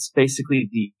that's basically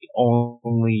the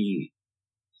only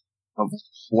of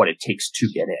what it takes to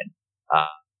get in.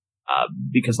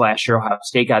 Because last year Ohio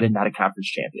State got in, not a conference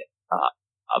champion.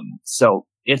 So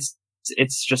it's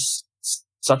just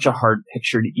such a hard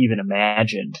picture to even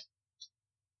imagine.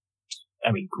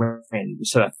 I mean, granted,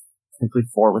 so technically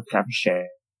 4 with conference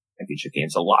championship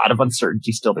games, a lot of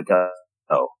uncertainty still to go,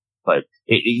 but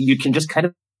you can just kind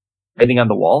of writing on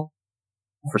the wall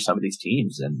for some of these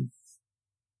teams, and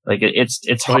like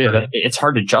it's hard. It's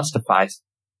hard to justify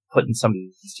putting some of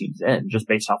these teams in just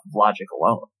based off of logic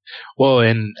alone. Well,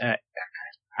 and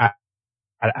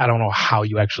I don't know how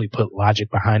you actually put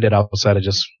logic behind it outside of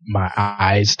just my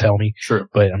eyes tell me. True.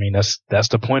 But I mean, that's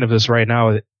the point of this right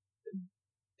now.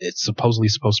 It's supposedly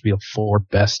supposed to be the 4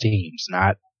 best teams,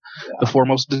 not the 4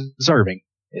 most deserving.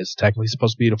 It's technically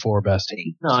supposed to be the 4 best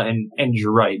teams. No, and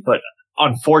you're right, but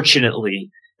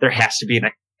unfortunately, there has to be an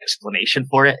explanation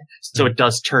for it, so it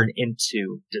does turn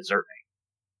into deserving.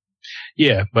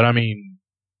 Yeah, but I mean,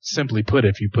 simply put,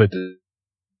 if you put the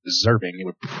deserving, it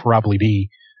would probably be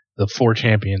the 4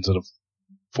 champions of the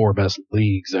 4 best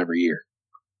leagues every year.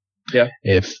 Yeah.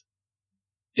 If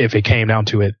it came down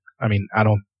to it, I mean, I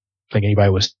don't think anybody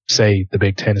would say the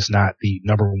Big Ten is not the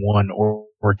number 1 or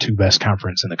 2 best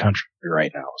conference in the country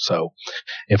right now. So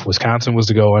if Wisconsin was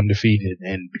to go undefeated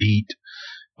and beat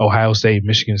Ohio State,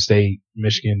 Michigan,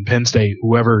 Penn State,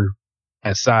 whoever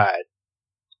aside,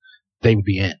 they would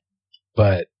be in.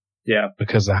 But yeah,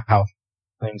 because of how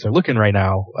things are looking right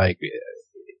now, like,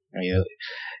 I mean,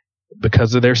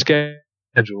 because of their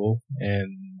schedule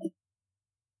and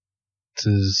this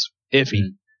is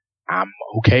iffy, I'm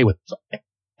okay with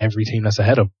every team that's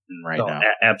ahead of them right now.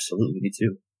 Absolutely, me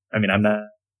too. I mean, I'm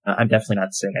definitely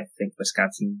not saying I think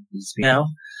Wisconsin needs to be now,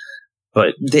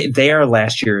 but they are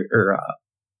last year or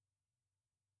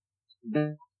 2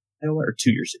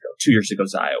 years ago. 2 years ago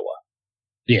is Iowa.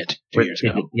 Yeah, 2 years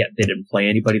ago. They didn't play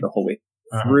anybody the whole way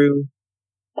through.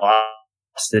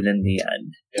 Lost it in the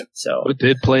end. Yep. So, but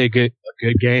did play a good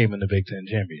game in the Big Ten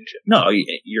championship. No,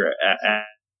 you're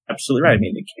absolutely right. I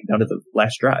mean, it came down to the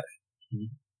last drive.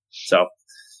 Mm-hmm. So,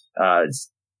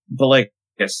 but like,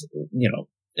 I guess,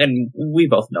 and we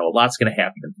both know a lot's going to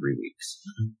happen in 3 weeks.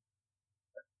 Mm-hmm.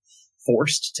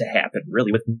 Forced to happen,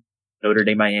 really, with Notre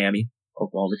Dame, Miami,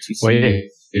 Oklahoma, TCU. Well, yeah,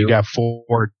 you got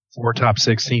four top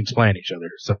 6 teams playing each other.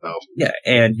 So yeah,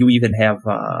 and you even have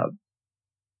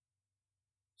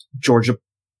Georgia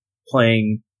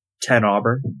playing 10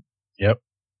 Auburn. Yep.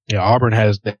 Yeah, Auburn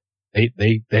has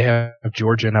they have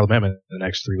Georgia and Alabama in the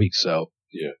next 3 weeks. So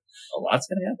yeah, a lot's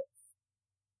going to happen.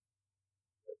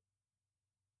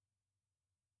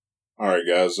 All right,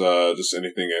 guys. Just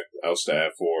anything else to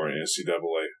add for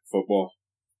NCAA football?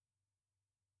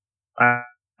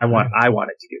 I want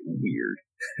it to get weird.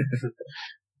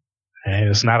 And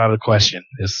it's not out of the question.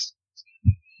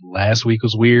 Last week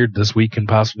was weird. This week can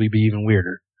possibly be even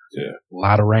weirder. Yeah. A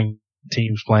lot of ranked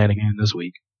teams playing again this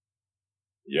week.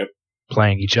 Yep.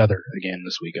 Playing each other again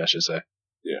this week, I should say.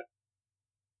 Yeah.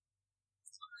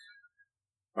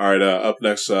 All right. Up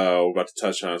next, we're about to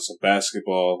touch on some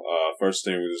basketball. First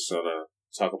thing, we're just gonna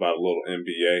talk about a little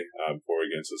NBA before we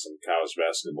get into some college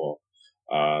basketball.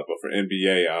 But for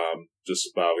NBA,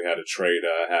 we had a trade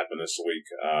happen this week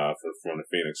from the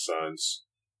Phoenix Suns.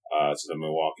 to the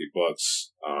Milwaukee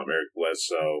Bucks. Eric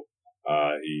Bledsoe,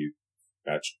 he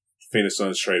got Phoenix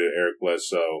Suns traded Eric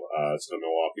Bledsoe to the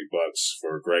Milwaukee Bucks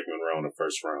for Greg Monroe in a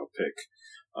first round pick.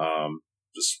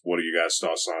 Just what are you guys'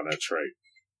 thoughts on that trade?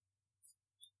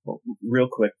 Well, real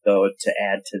quick though, to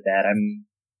add to that,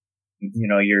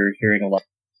 you're hearing a lot.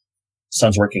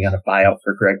 Suns working on a buyout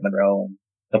for Greg Monroe, and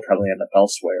he'll probably end up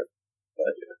elsewhere.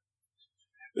 But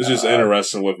it's just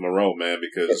interesting with Monroe, man,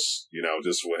 because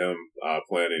just with him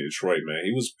playing in Detroit, man,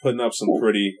 he was putting up some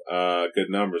pretty good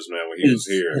numbers, man, when he was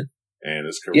here, and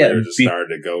his career just started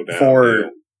to go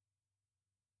down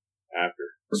after.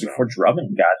 Before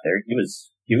Drummond got there, he was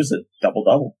a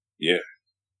double-double. Yeah.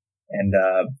 And,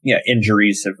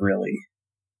 injuries have really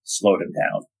slowed him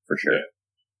down, for sure.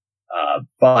 Yeah.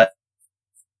 But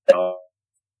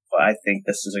I think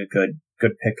this is a good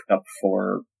pickup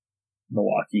for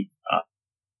Milwaukee.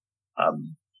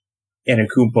 And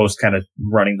Antetokounmpo's kind of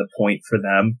running the point for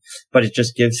them, but it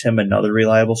just gives him another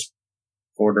reliable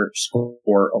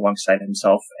scorer alongside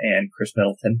himself and Chris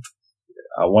Middleton.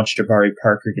 Once Jabari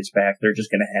Parker gets back, they're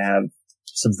just going to have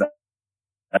some.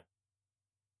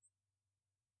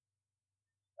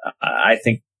 I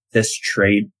think this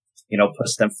trade,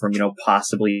 puts them from,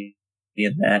 possibly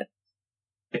in that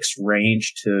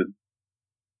range to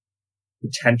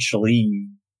potentially,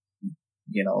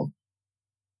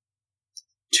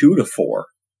 2 to 4,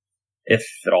 if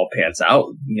it all pans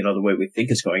out, the way we think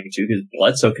it's going to, because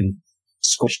Bledsoe can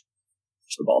score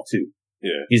the ball too.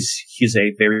 Yeah. He's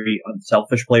a very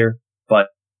unselfish player, but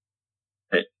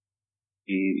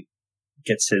he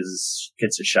gets his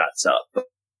shots up.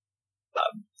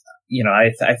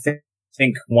 I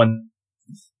think one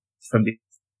from the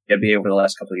NBA over the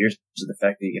last couple of years is the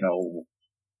fact that,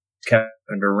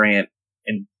 Kevin Durant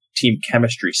and team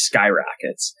chemistry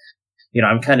skyrockets.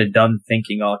 I'm kind of done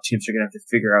thinking, teams are going to have to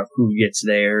figure out who gets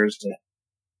theirs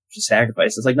to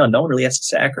sacrifice. It's like, no one really has to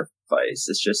sacrifice.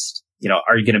 It's just,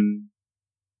 are you going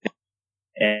to,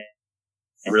 and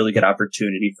a really good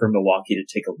opportunity for Milwaukee to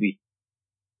take a lead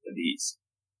of these.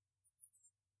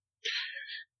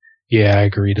 Yeah, I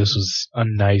agree. This was a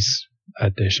nice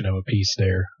addition of a piece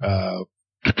there.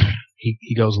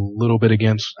 He goes a little bit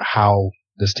against how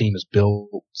this team is built,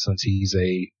 since he's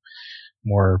a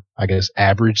more, I guess,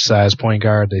 average size point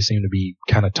guard. They seem to be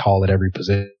kind of tall at every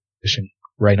position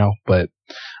right now, but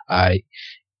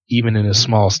even in his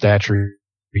small stature,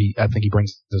 I think he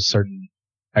brings a certain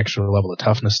extra level of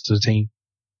toughness to the team.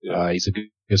 Yeah. He's a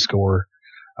good scorer.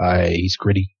 He's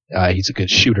gritty. He's a good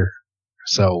shooter.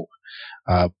 So,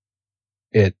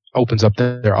 it opens up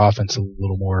their offense a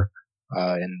little more,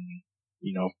 and,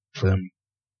 for them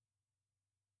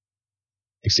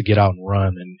to get out and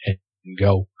run and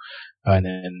go, and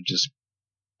then just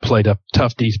play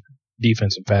tough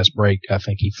defense and fast break. I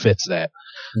think he fits that.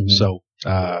 Mm-hmm. So,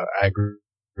 I agree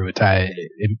with Ty.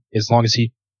 As long as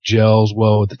he gels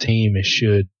well with the team, it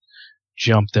should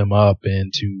jump them up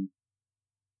into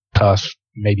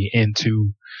maybe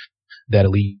into that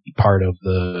elite part of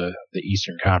the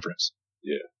Eastern Conference.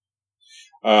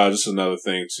 Yeah. Just another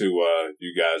thing too,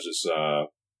 you guys just,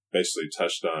 basically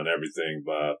touched on everything,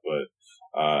 but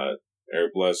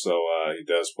Eric Bledsoe, he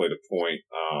does play the point.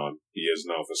 He is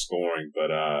known for scoring,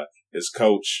 but, his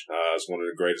coach, is one of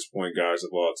the greatest point guards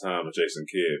of all time, Jason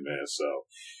Kidd, man. So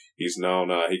he's known,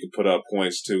 he can put up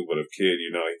points too, but if Kidd, he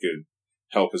could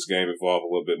help his game evolve a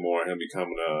little bit more, him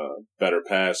becoming a better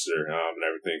passer, and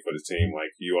everything for the team.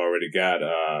 Like, you already got,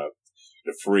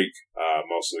 the freak,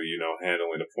 mostly,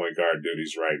 handling the point guard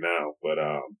duties right now. But,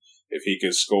 if he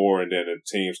can score, and then the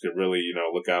teams can really,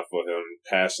 look out for him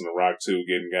passing the rock too,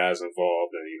 getting guys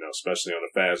involved, and, especially on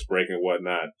the fast break and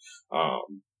whatnot,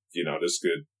 this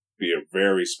could be a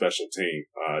very special team,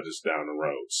 just down the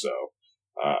road. So,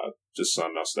 just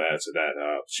something else to add to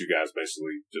that. You guys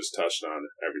basically just touched on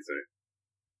everything.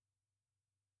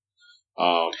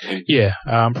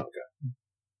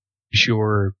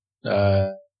 Sure,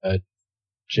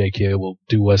 J.K. will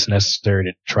do what's necessary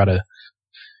to try to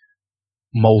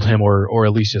mold him, or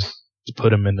at least just to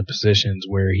put him in the positions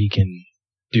where he can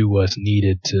do what's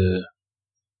needed to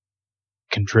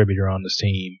contribute on this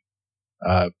team.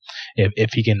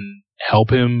 If he can help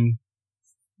him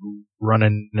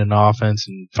running an offense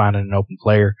and finding an open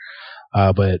player,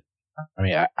 but I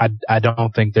mean, I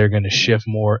don't think they're going to shift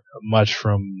much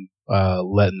from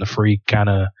letting the freak kind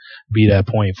of be that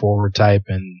point forward type.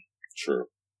 And sure,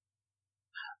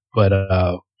 but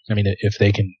I mean, if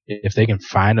they can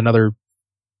find another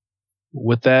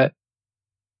with that,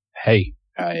 hey,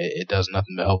 it does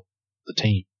nothing to help the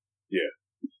team. Yeah.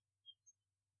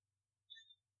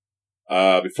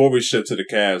 Before we shift to the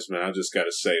Cavs, man, I just got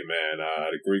to say, man,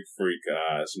 the Greek Freak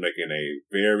is making a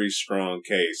very strong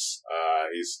case.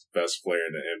 He's the best player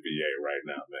in the NBA right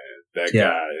now, man. That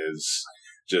guy is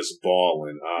just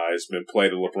balling. He's been played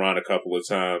to LeBron a couple of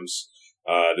times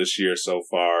this year so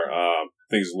far. I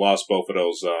think he's lost both of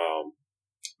those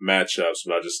matchups,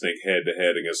 but I just think head to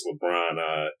head against LeBron,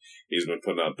 he's been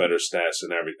putting up better stats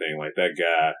and everything. Like, that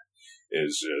guy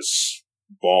is just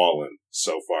balling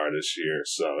so far this year.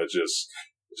 So it's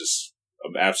just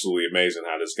absolutely amazing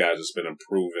how this guy's just been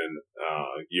improving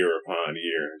year upon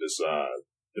year, just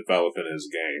developing his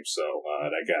game. So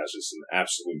that guy's just an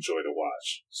absolute joy to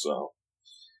watch. So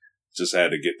just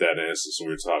had to get that in since we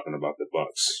were talking about the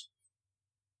Bucks.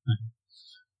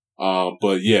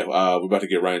 But yeah, we're about to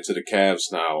get right into the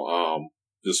Cavs now.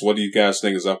 Just what do you guys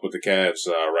think is up with the Cavs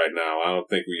right now? I don't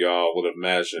think we all would have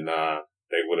imagined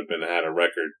they would have had a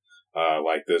record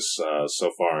like this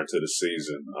so far into the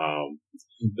season.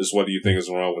 Just what do you think is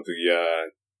wrong with the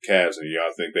Cavs, and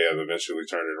y'all think they have eventually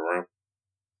turned it around?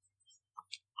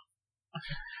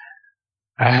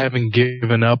 I haven't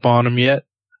given up on them yet,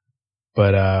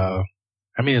 but I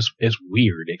mean, it's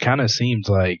weird. It kind of seems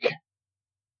like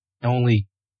they only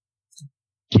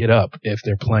get up if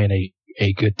they're playing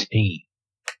a good team.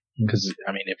 Because,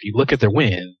 I mean, if you look at their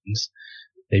wins,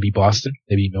 they beat Boston,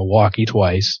 they beat Milwaukee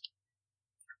twice,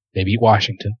 they beat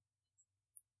Washington.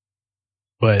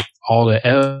 But all the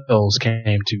L's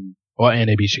came to, well, and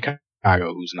they beat Chicago,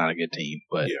 who's not a good team.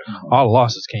 But all the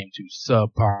losses came to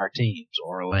subpar teams.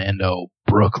 Orlando,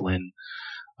 Brooklyn,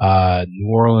 New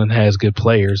Orleans has good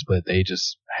players, but they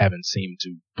just haven't seemed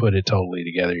to put it totally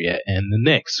together yet. And the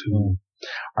Knicks, who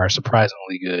are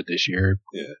surprisingly good this year.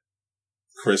 Yeah.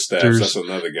 Kristaps, that's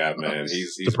another guy, man.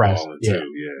 He's balling too.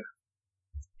 Yeah.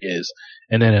 Is.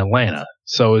 And then Atlanta.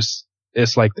 So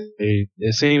it's like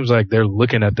it seems like they're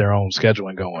looking at their own schedule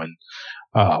and going,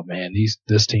 oh man,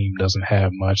 this team doesn't have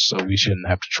much, so we shouldn't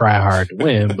have to try hard to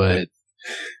win. But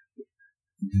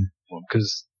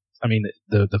because I mean,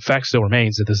 the fact still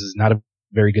remains that this is not a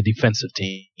very good defensive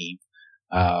team.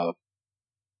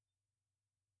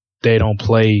 They don't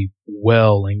play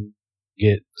well and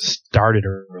get started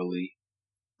early.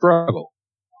 Struggle.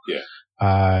 Yeah.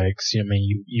 I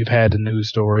mean, you've had the news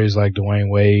stories like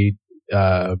Dwayne Wade,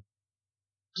 the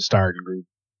starting group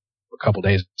a couple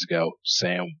days ago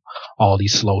saying all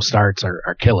these slow starts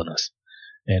are killing us.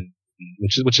 And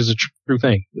which is a true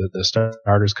thing. The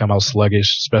starters come out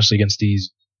sluggish, especially against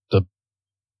the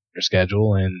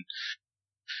schedule, and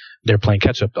they're playing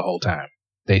catch up the whole time.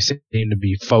 They seem to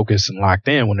be focused and locked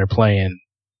in when they're playing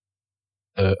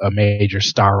a major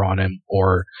star on him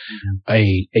or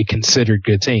a considered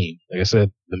good team. Like I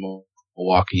said, the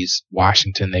Milwaukee's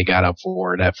Washington, they got up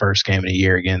for that first game of the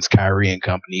year against Kyrie and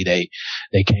company.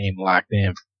 They came locked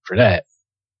in for that.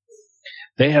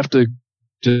 They have to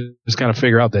just kind of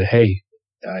figure out that, hey,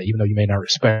 even though you may not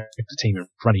respect the team in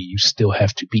front of you, you still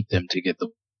have to beat them to get the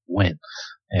win.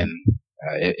 And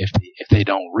if they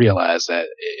don't realize that,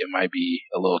 it might be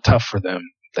a little tough for them,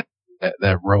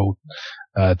 that road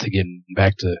to getting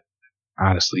back to,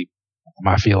 honestly,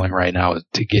 my feeling right now is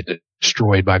to get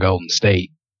destroyed by Golden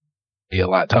State be a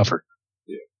lot tougher.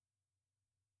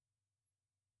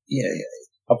 Yeah.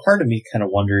 A part of me kind of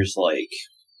wonders, like,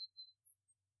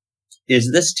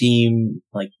 is this team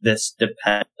like this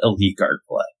depend elite guard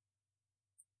play?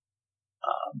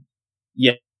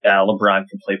 LeBron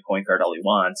can play point guard all he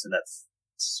wants, and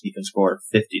he can score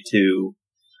 52,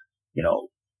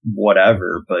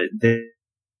 whatever, but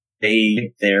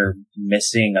they're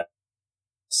missing a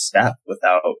step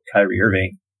without Kyrie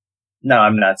Irving. No,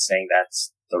 I'm not saying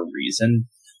that's the reason,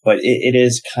 but it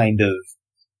is kind of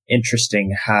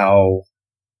interesting how,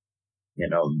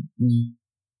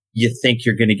 you think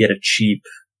you're going to get a cheap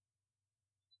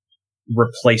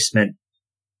replacement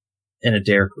in a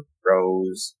Derrick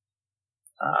Rose,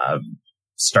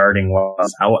 starting well.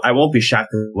 I won't be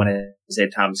shocked when Isaiah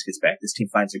Thomas gets back. This team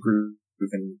finds a groove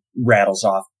and rattles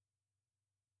off.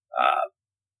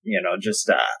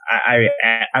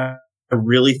 I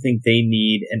really think they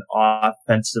need an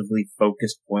offensively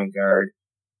focused point guard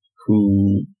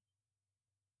who,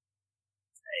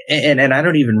 and I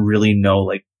don't even really know,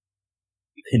 like,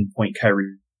 pinpoint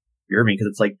Kyrie Irving, because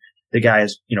it's like the guy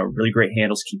has, really great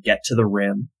handles, can get to the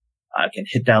rim, can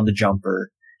hit down the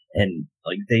jumper, and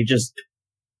like they just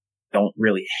don't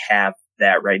really have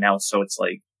that right now. So it's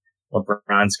like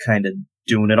LeBron's kind of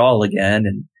doing it all again,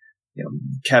 and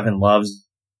Kevin Love's,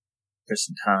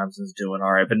 Tristan Thompson's doing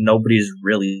all right, but nobody's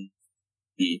really.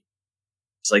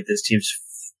 It's like this team's,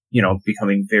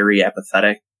 becoming very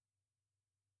apathetic.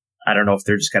 I don't know if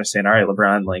they're just kind of saying, all right,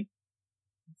 LeBron, like,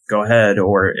 go ahead,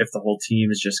 or if the whole team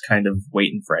is just kind of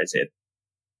waiting for Isaiah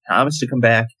Thomas to come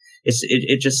back.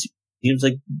 It just seems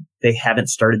like they haven't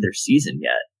started their season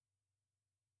yet.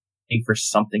 Waiting for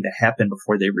something to happen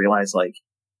before they realize, like,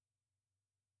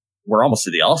 we're almost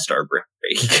to the All-Star break,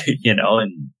 and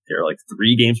they're like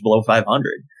 3 games below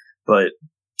 500. But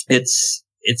it's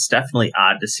definitely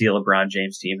odd to see a LeBron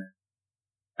James team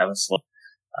have a slow,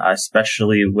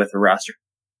 especially with a roster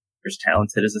as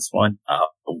talented as this one.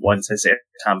 Once Isaiah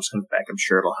Thomas comes back, I'm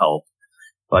sure it'll help.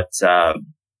 But I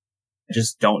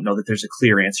just don't know that there's a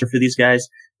clear answer for these guys.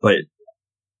 But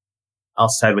I'll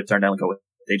side with Darnell and go with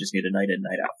they just need a night in,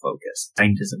 night out focus.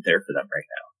 Time isn't there for them right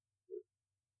now.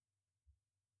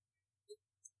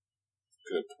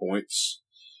 Good points.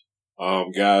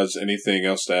 Guys, anything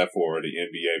else to add for the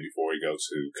NBA before we go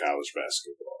to college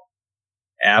basketball?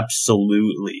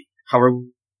 Absolutely. How are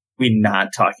we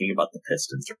not talking about the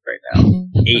Pistons right now?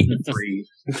 8-3.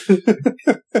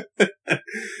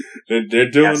 They're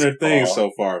doing their thing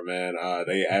so far, man.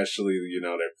 They actually,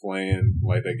 they're playing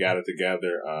like they got it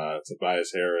together.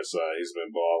 Tobias Harris, he's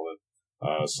been balling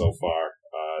so far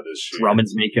this year.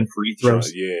 Drummond's making free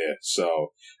throws. Yeah,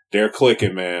 so they're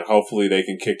clicking, man. Hopefully they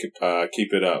can keep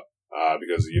it up.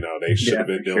 Because, they should have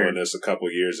been doing this a couple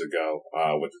years ago,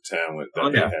 with the talent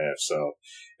that they have. So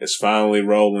it's finally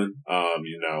rolling,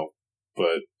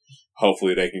 but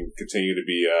hopefully they can continue to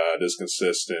be, this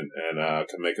consistent and,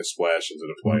 can make a splash into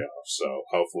the playoffs. So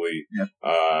hopefully,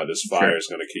 this fire is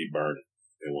going to keep burning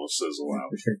and won't sizzle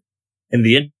out. For sure. And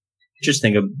the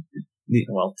interesting, to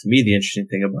me, the interesting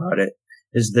thing about it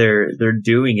is they're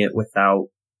doing it without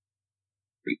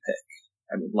free pick.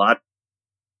 I mean, lottery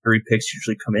picks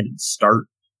usually come in and start,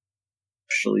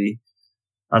 especially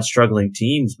on struggling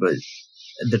teams, but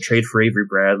the trade for Avery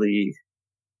Bradley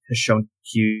has shown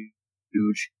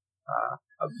huge,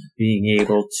 being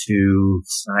able to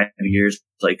sign years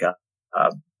like,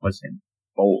 what's his name?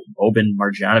 Boban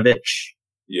Marjanovic.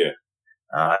 Yeah.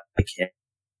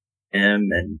 Him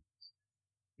and,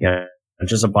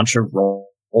 just a bunch of role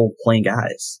playing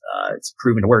guys. It's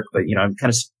proven to work, but, I'm kind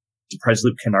of surprised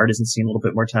Luke Kennard isn't seeing a little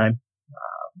bit more time.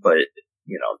 But,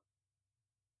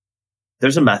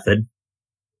 there's a method.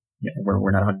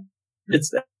 We're not on. It's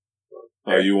that.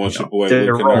 Oh, you want your boy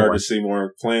Luke Kennard to see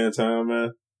more playing time,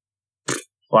 man?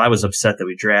 Well, I was upset that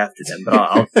we drafted him,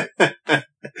 but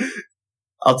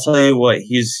I'll tell you what,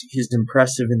 he's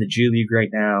impressive in the G League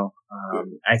right now.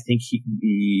 I think he can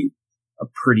be a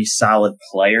pretty solid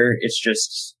player. It's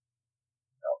just,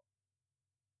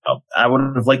 I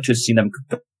would have liked to have seen them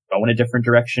go in a different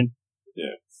direction.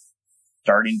 Yeah.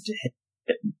 Starting to hit,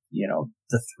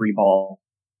 the 3-ball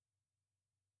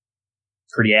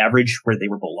pretty average where they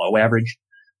were below average.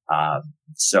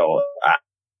 So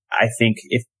I think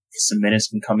if some minutes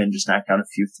can come in, just knock down a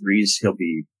few threes, he'll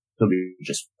be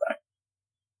just fine.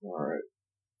 All right.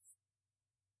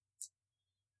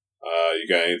 You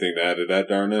got anything to add to that,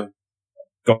 Darnell?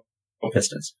 Go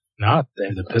Pistons. No,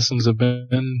 the Pistons have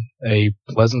been a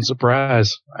pleasant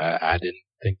surprise. I didn't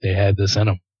think they had this in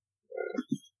them.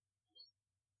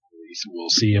 We'll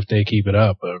see if they keep it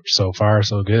up. But so far,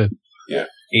 so good. Yeah.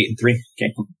 8-3.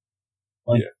 Okay.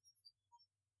 Yeah.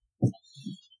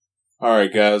 All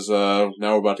right, guys. Now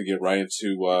we're about to get right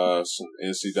into some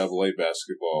NCAA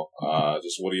basketball.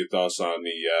 Just what are your thoughts on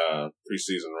the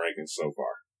preseason rankings so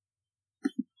far?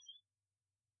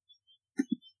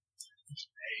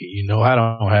 I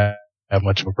don't have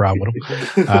much of a problem with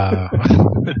them.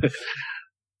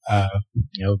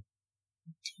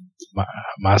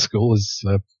 My school is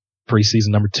preseason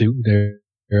number 2.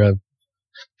 They're a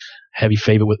heavy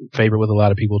favorite with a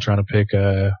lot of people trying to pick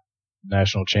a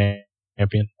national champion.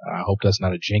 I hope that's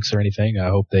not a jinx or anything. I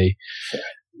hope they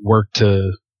work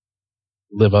to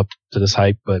live up to this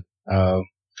hype. But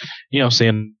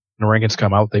seeing the rankings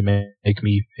come out, they make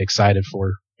me excited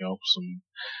for some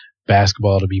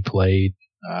basketball to be played.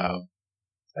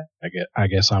 I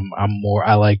guess I'm more,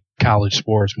 I like college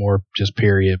sports more, just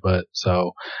period. But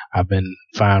so I've been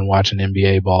fine watching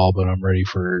NBA ball, but I'm ready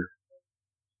for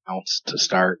bounce to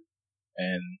start.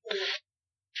 And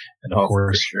of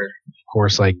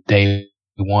course, like day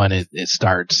one, it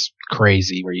starts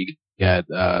crazy where you got,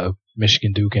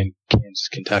 Michigan, Duke, and Kansas,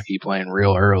 Kentucky playing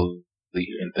real early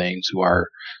in things who are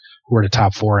the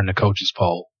top 4 in the coaches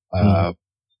poll.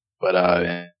 But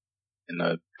in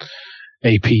the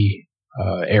AP,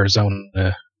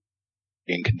 Arizona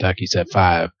and Kentucky's at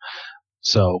 5.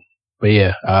 So, but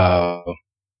yeah,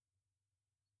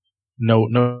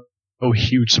 no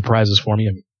huge surprises for me.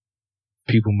 And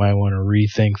people might want to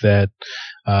rethink that,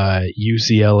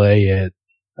 UCLA at,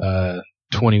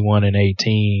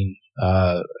 21-18,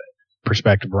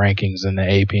 prospective rankings in the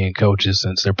AP and coaches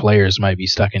since their players might be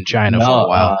stuck in China for a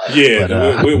while.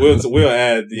 We'll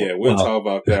add. Yeah, we'll talk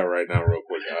about that right now, real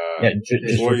quick.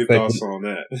 What are your thoughts on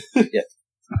that? Yeah,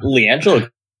 LiAngelo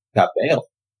got bail.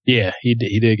 Yeah, he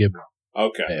did get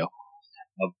bail.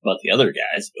 About the other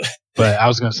guys, but I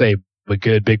was gonna say, but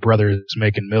good Big Brother is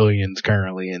making millions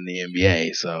currently in the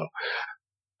NBA, so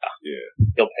yeah,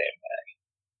 he'll pay him back.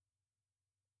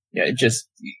 Yeah,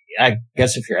 I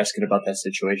guess if you're asking about that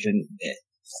situation,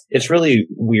 it's really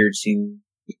weird seeing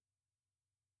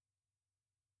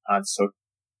on social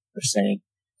saying,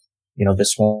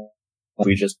 this one,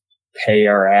 we just pay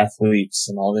our athletes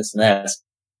and all this and that. It's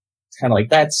kind of like,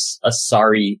 that's a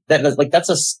sorry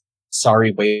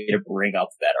way to bring up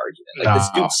that argument. Like, this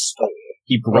dude stole it.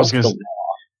 He broke the law,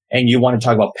 and you want to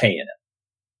talk about paying him.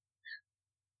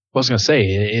 I was going to say,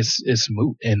 it's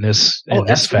moot in this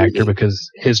absolutely. factor because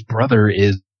his brother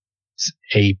is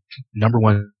a number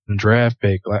 1 draft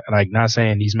pick. Like, not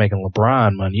saying he's making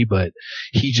LeBron money, but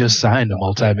he just signed a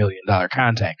multi-million-dollar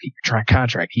contract.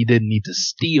 He didn't need to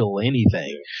steal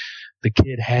anything. The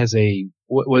kid has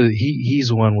he's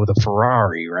the one with a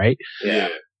Ferrari, right? Yeah.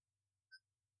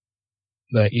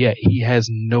 But yeah, he has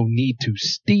no need to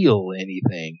steal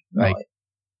anything. Like,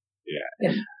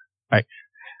 yeah. Like,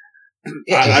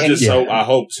 I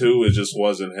hope too it just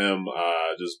wasn't him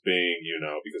just being,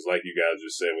 because like you guys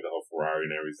just said with the whole Ferrari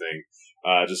and everything,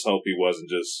 I just hope he wasn't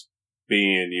just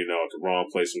being, at the wrong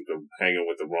place hanging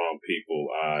with the wrong people,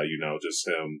 just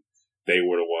him. They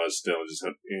were the ones still just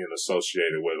being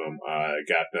associated with him,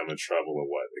 got him in trouble or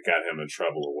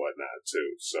whatnot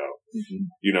too. So,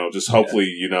 just hopefully,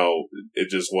 it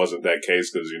just wasn't that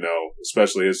case because,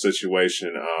 especially his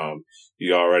situation,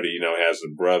 he already, has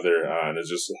a brother, and it's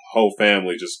just the whole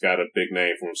family just got a big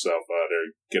name for himself.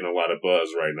 They're getting a lot of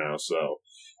buzz right now. So,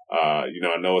 I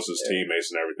know it's his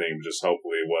teammates and everything, but just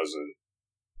hopefully it wasn't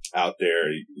out there,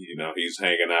 he's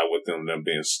hanging out with them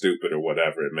being stupid or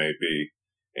whatever it may be.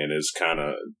 And it's kind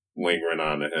of lingering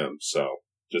on to him. So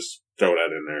just throw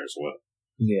that in there as well.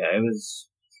 Yeah,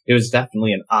 it was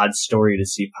definitely an odd story to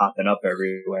see popping up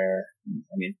everywhere.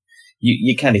 I mean,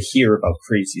 you kind of hear about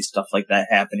crazy stuff like that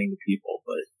happening to people,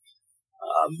 but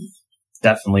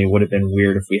definitely would have been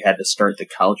weird if we had to start the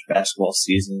college basketball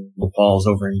season with balls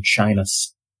over in China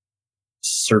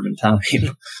serving time. Yeah.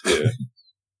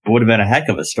 It would have been a heck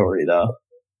of a story, though.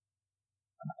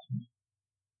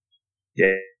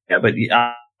 Yeah, but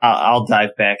I'll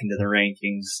dive back into the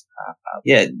rankings.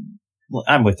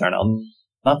 I'm with Darnell.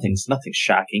 Nothing's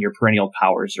shocking. Your perennial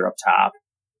powers are up top.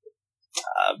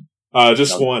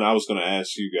 One, I was going to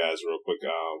ask you guys real quick.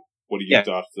 What are your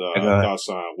thoughts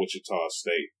on Wichita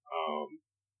State?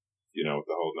 The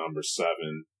whole number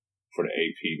 7 for the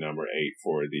AP, number 8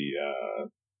 for the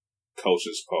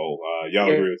coaches poll.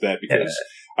 Y'all agree with that? Because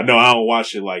I know I don't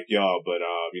watch it like y'all, but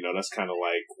that's kind of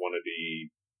like one of the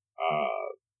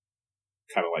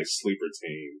kind of like sleeper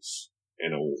teams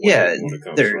when it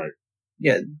comes right.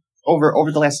 Yeah, over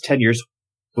the last 10 years,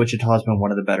 Wichita has been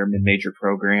one of the better mid-major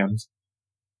programs.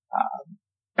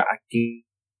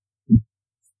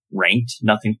 Ranked,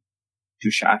 nothing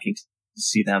too shocking to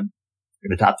see them in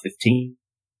the top 15.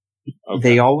 Okay.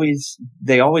 They always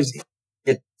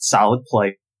get solid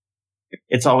play.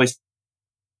 It's always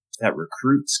that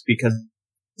recruits because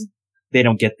they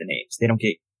don't get the names. They don't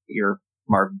get your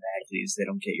Marvin Bagleys. They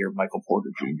don't get your Michael Porter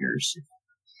Juniors.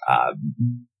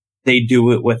 They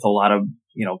do it with a lot of,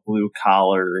 blue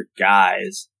collar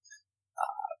guys,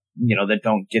 that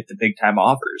don't get the big time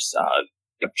offers,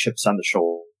 chips on the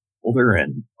shoulder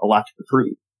and a lot to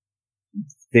prove.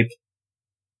 They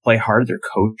play hard. They're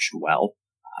coached well.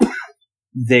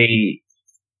 They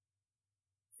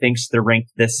thinks they're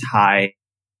ranked this high,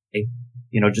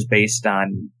 just based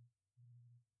on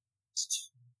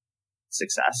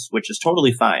success, which is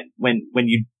totally fine. When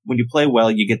you play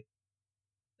well, you get,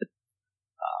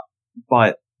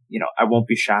 but, I won't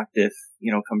be shocked if,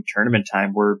 come tournament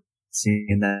time, we're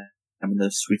seeing them in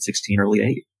the Sweet 16 early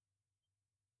 8.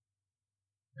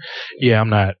 Yeah, I'm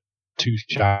not too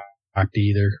shocked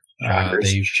either.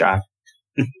 They've shocked.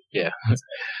 Yeah.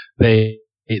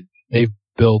 They've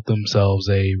built themselves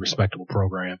a respectable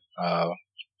program.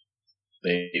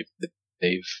 They've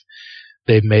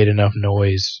made enough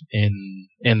noise in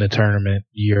the tournament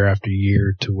year after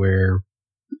year to where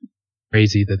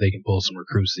crazy that they can pull some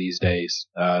recruits these days.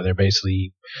 They're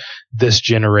basically this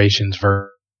generation's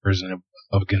version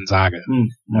of Gonzaga.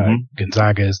 Mm-hmm.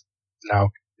 Gonzaga is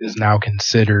now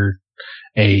considered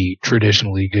a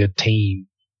traditionally good team.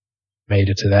 Made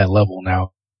it to that level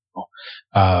now.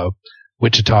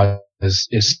 Wichita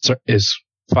is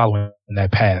following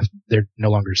that path. They're no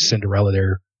longer Cinderella.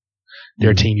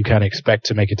 they're a team you kind of expect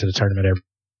to make it to the tournament every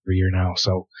year now.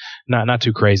 So not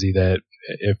too crazy that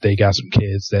if they got some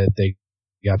kids that they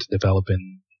got to develop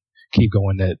and keep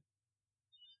going, that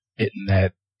hitting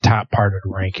that top part of the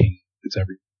ranking is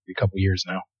every couple years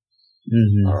now.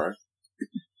 Mm-hmm. All right.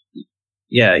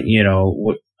 Yeah,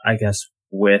 I guess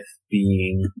with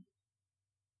being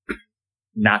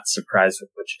not surprised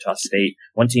with Wichita State,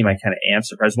 one team I kind of am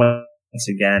surprised. Once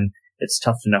again, it's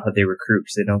tough to know how they recruit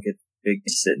because they don't get big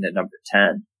sitting at number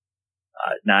 10.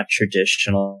 Not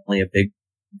traditionally a big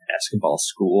basketball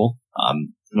school.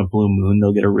 In a blue moon,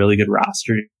 they'll get a really good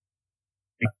roster.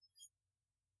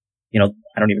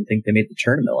 I don't even think they made the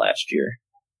tournament last year.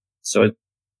 So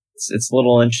it's a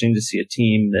little interesting to see a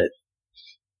team that,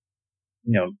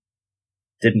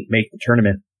 didn't make the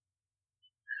tournament.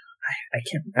 I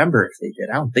can't remember if they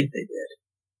did. I don't think they did.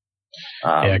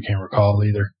 I can't recall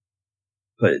either.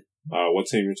 But what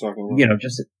team you're talking about?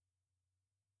 Just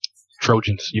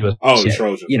Trojans. US. Oh, the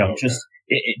Trojans. Just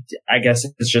I guess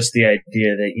it's just the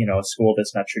idea that a school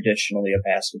that's not traditionally a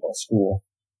basketball school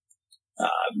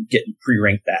getting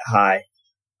pre-ranked that high.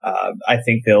 I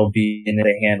think they'll be in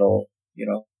to handle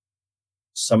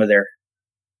some of their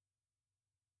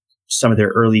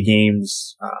early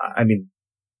games.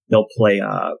 They'll play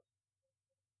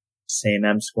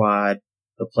SAM squad.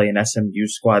 They'll play an SMU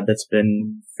squad that's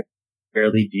been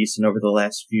fairly decent over the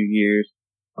last few years,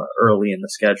 early in the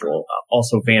schedule.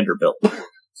 Also Vanderbilt.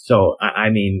 So,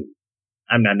 I'm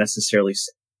not necessarily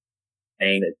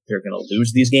saying that they're going to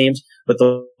lose these games, but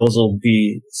those will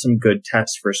be some good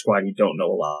tests for a squad you don't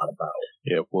know a lot about.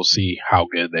 Yeah, we'll see how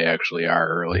good they actually are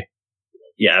early.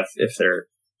 Yeah, if they're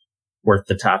worth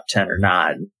the top 10 or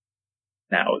not.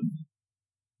 Now,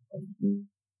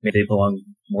 maybe they belong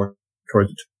more toward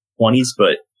the 20s,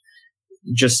 but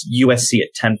just USC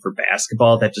at 10 for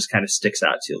basketball, that just kind of sticks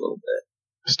out to you a little bit.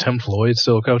 Is Tim Floyd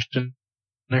still coaching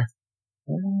there?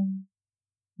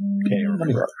 Okay,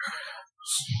 remember.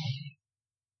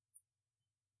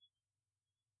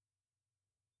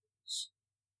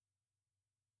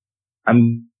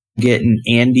 I'm getting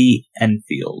Andy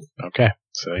Enfield. Okay.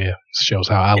 So yeah, shows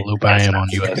how out of loop I am on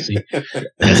USC.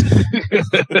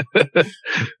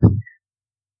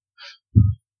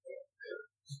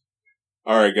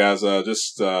 All right, guys.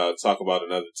 Just talk about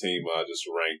another team. Just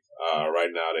ranked.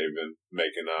 Right now, they've been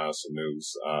making some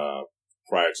news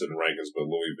prior to the rankings, but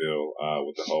Louisville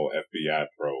with the whole FBI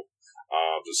probe.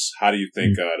 Just how do you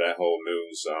think that whole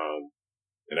news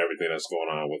and everything that's going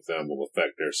on with them will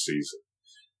affect their season?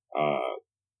 I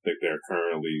think they're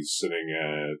currently sitting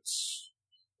at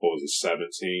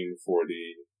 17 for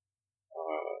the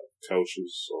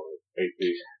coaches or AP?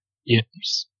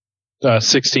 Yes.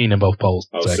 16 in both polls.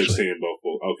 Oh, actually. 16 in both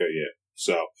polls. Okay, yeah.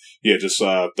 So, yeah, just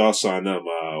thoughts on them.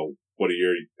 What are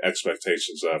your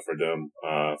expectations for them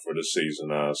for this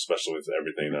season, especially with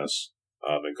everything that's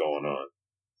been going on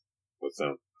with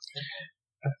them?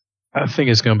 I think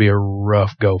it's going to be a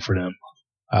rough go for them.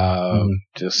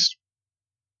 Just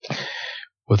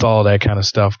with all that kind of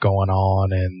stuff going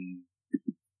on and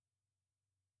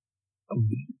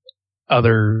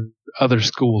other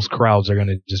schools' crowds are going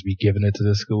to just be giving it to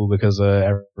this school because of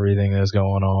everything that's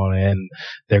going on, and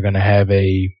they're going to have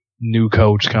a new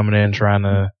coach coming in trying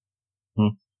to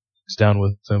it's done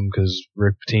with them because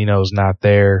Rick Pitino's not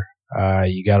there.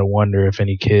 You got to wonder if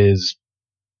any kids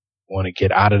want to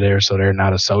get out of there so they're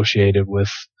not associated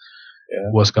with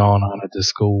what's going on at the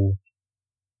school.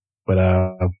 But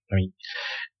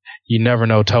you never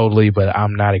know totally, but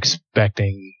I'm not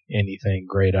expecting anything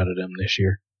great out of them this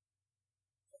year.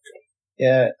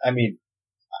 Yeah,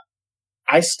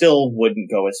 I still wouldn't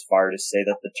go as far to say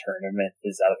that the tournament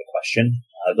is out of the question.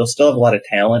 They'll still have a lot of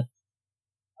talent.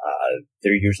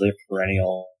 They're usually a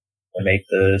perennial. They'll make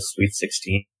the Sweet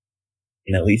 16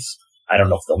 at least. I don't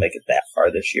know if they'll make it that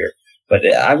far this year, but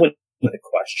I wouldn't put a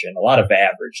question. A lot of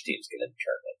average teams get in the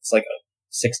tournament. It's like a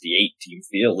 68 team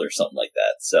field or something like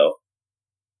that. So,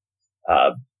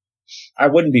 I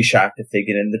wouldn't be shocked if they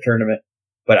get in the tournament,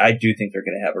 but I do think they're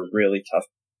going to have a really tough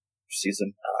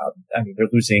season. They're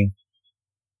losing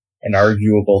an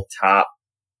arguable top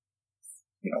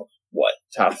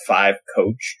 5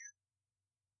 coach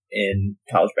in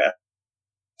college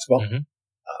basketball. Mm-hmm.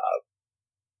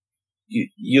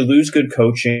 You lose good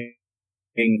coaching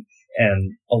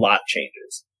and a lot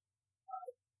changes.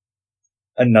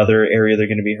 Another area they're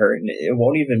going to be hurt, and it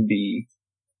won't even be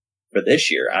for this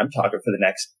year. I'm talking for the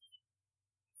next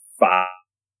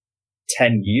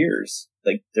 5-10 years.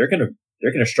 Like they're going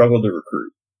to struggle to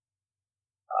recruit.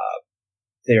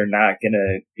 They're not going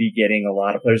to be getting a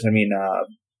lot of players.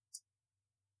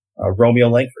 Romeo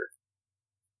Langford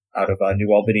out of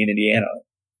New Albany, Indiana.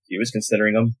 He was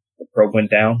considering them the probe went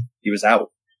down, he was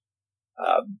out.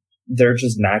 They're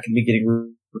just not going to be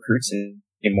getting recruits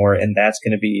anymore, and that's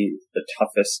going to be the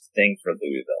toughest thing for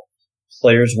Louisville.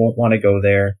 Players won't want to go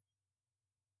there,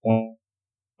 won't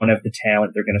have the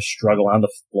talent. They're going to struggle on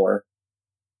the floor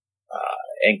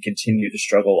and continue to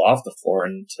struggle off the floor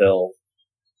until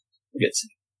it gets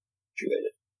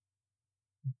situated.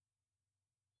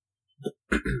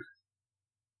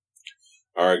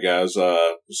 All right, guys.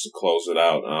 Just to close it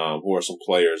out, who are some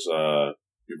players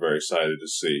you're very excited to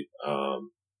see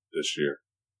this year?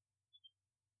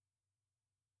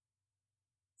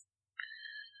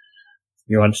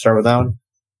 You want to start with that one?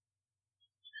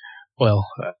 Well,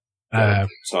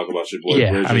 talk about your boy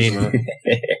Bridges. I mean,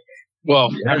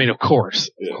 well, I mean, of course,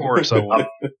 Yeah. of course, I want.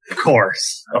 Of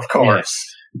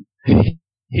course.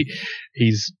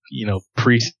 He's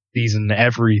preseason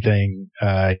everything.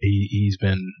 He's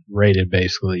been rated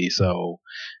basically. So,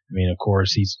 I mean, of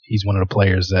course, he's one of the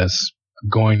players that's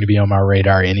going to be on my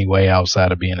radar anyway,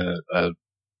 outside of being a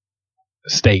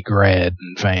state grad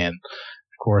and fan.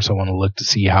 Of course, I want to look to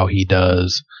see how he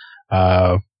does.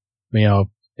 A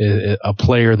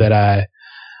player that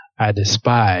I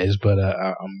despise, but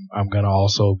I'm gonna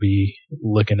also be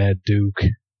looking at Duke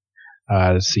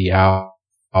to see how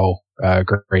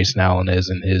Grayson Allen is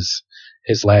in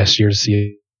his last year, to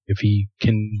see if he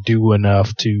can do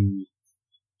enough to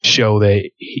show that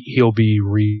he'll be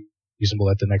reasonable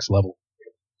at the next level.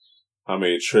 How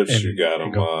many trips you got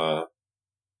him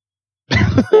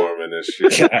performing this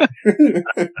year?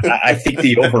 I think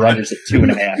the over-under is at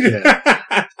 2.5. Yeah.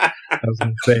 I was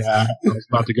going to say, I was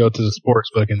about to go to the sports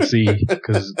book and see,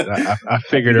 because I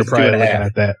figured they're probably looking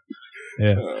at that.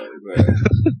 Yeah. Oh, man.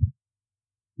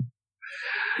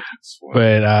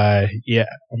 But,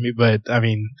 I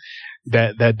mean,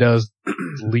 that does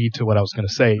lead to what I was going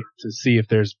to say, to see if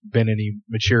there's been any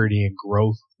maturity and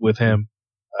growth with him,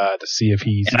 to see if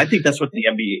he's. And I think that's what the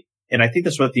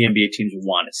NBA teams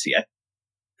want to see. I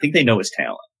think they know his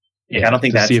talent. Yeah, I don't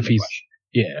think that's see if he's.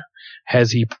 Yeah.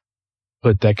 Has he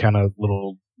put that kind of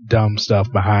little dumb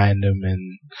stuff behind him,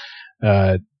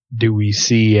 and do we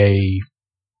see a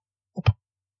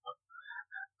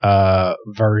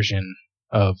version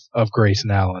of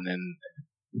Grayson Allen,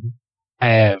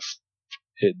 and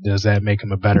does that make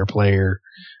him a better player,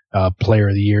 player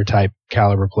of the year type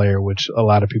caliber player, which a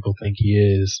lot of people think he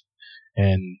is.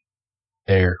 And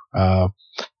there,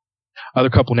 other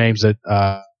couple names that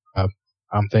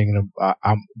I'm thinking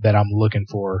of, that I'm looking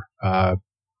for,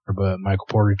 but Michael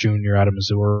Porter Jr. out of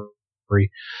Missouri.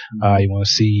 You want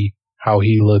to see how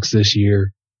he looks this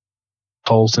year.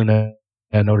 Colson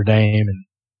at Notre Dame, and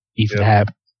Ethan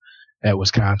Happ at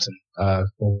Wisconsin.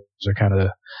 Those are kind of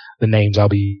the names I'll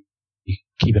be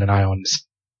keeping an eye on to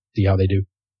see how they do.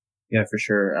 Yeah, for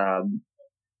sure.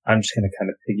 I'm just going to kind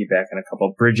of piggyback on a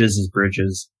couple. Bridges is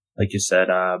Bridges. Like you said,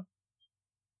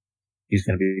 he's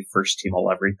going to be first team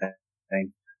all everything.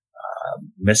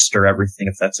 Mr. Everything,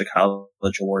 if that's a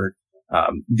college award.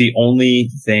 The only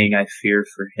thing I fear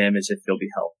for him is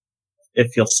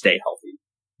if he'll stay healthy.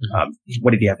 Mm-hmm.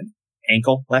 What did he have, an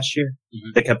ankle last year?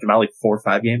 Mm-hmm. That kept him out like 4 or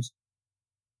 5 games.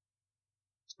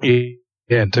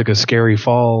 Yeah, and took a scary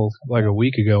fall like a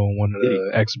week ago in one of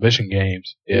the exhibition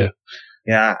games. Yeah.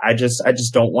 Yeah, I just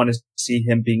don't want to see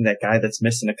him being that guy that's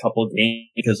missing a couple of games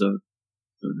because of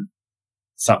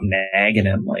something nagging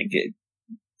him. Like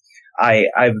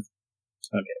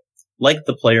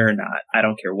the player or not, I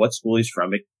don't care what school he's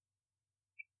from.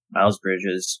 Miles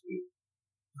Bridges,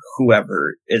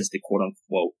 whoever is the quote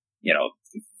unquote,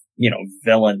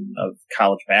 villain of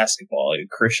college basketball, like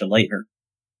Christian Laettner,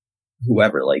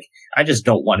 whoever. I just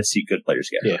don't want to see good players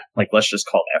get hurt. Let's just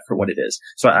call that for what it is.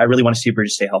 So I really want to see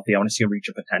Bridges stay healthy. I want to see him reach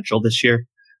a potential this year.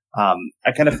 I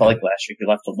kind of felt like last year he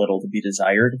left a little to be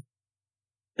desired.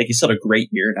 He still had a great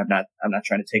year, and I'm not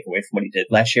trying to take away from what he did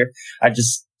last year. I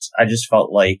just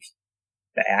felt like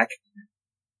back.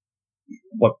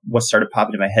 What started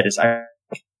popping in my head is a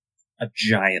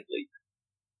giant leap.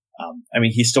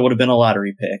 He still would have been a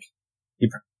lottery pick. He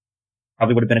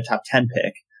probably would have been a top 10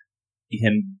 pick.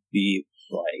 Him be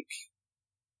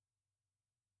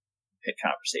pick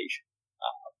conversation.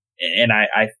 And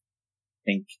I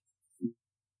think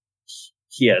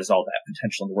he has all that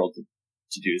potential in the world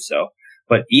to do so.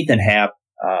 But Ethan Happ,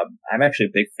 I'm actually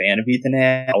a big fan of Ethan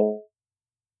Happ.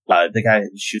 The guy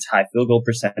shoots high field goal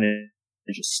percentage,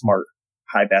 is smart,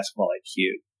 high basketball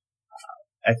IQ.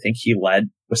 I think he led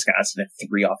Wisconsin in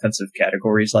 3 offensive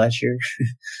categories last year.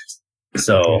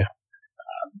 So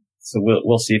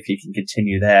we'll see if he can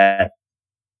continue that.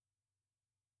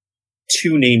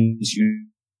 2 names you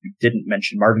didn't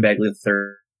mention: Marvin Bagley III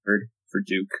for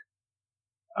Duke.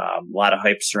 A lot of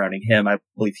hype surrounding him. I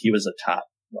believe he was a top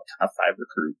 5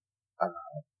 recruit.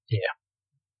 Yeah.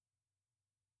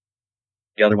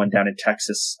 The other one down in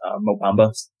Texas, Mo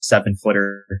Bamba,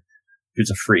 7-footer,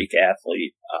 who's a freak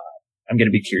athlete. I'm going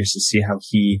to be curious to see how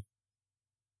he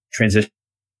transitions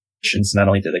not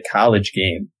only to the college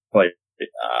game, but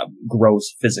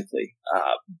grows physically.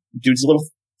 Dude's a little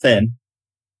thin.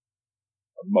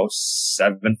 Most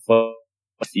 7 foot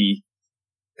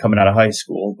coming out of high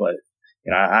school, but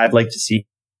I'd like to see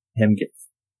him get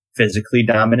physically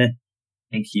dominant.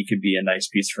 I think he could be a nice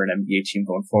piece for an NBA team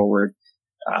going forward,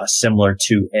 similar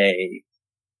to a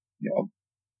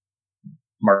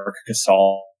Marc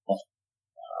Gasol,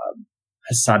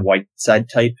 Hassan Whiteside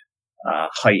type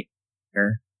height.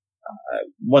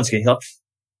 Once again,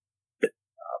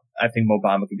 I think Mo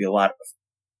Bamba could be a lot of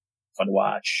fun to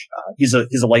watch. He's a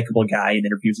likable guy in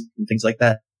interviews and things like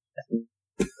that.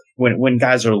 When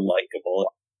guys are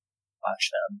likable, watch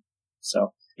them.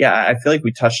 So yeah, I feel like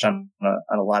we touched on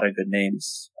a lot of good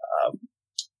names.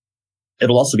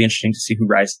 It'll also be interesting to see who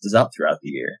rises up throughout the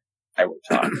year. I were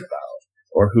talking about,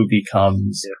 or who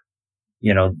becomes,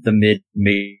 the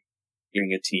mid-major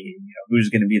a team. Who's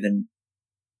going to be the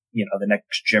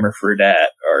next Jimmer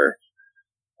Fredette or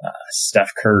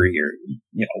Steph Curry or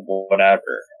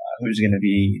whatever. Who's going to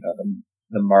be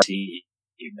the marquee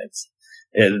team?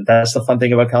 That's the fun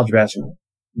thing about college basketball,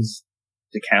 is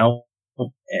to count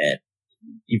and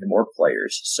even more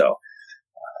players. So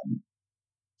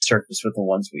surface with the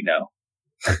ones we know.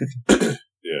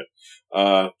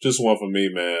 Yeah. Just one for me,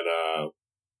 man.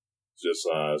 Just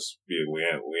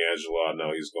LiAngelo, I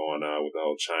know he's going with the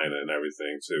whole China and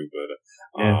everything too, but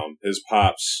his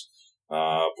pops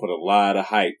put a lot of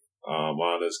hype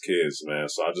on his kids, man.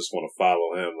 So I just want to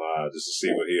follow him just to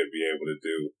see what he'll be able to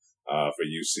do for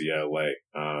UCLA,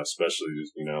 especially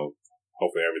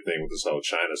hopefully everything with this whole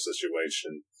China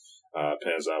situation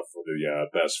pans out for the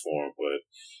best for him.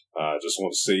 But just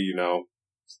want to see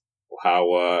how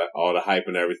all the hype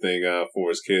and everything for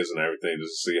his kids and everything,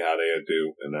 just to see how they'll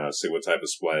do and see what type of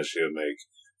splash he'll make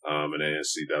in the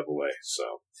NCAA.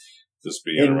 So just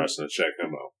be interesting to check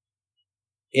him out.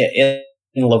 Yeah,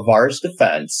 in LeVar's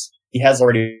defense, he has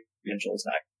already Angelo's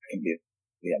not going to be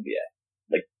the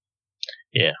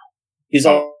NBA. He's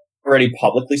already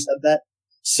publicly said that.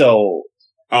 So.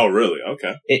 Oh, really?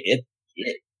 Okay.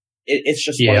 It's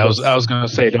just. Yeah, I was going to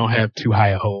say, don't have too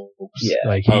high hopes.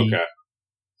 Yeah. Okay.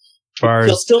 As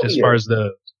far as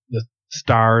the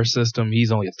star system,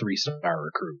 he's only a 3-star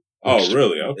recruit. Oh,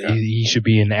 really? Okay. He should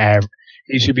be an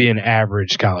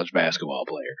average college basketball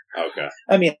player. Okay.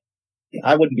 I mean,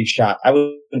 I wouldn't be shocked. I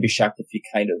wouldn't be shocked if he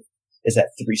kind of is that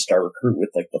 3-star recruit with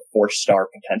like the 4-star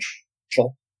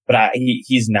potential. But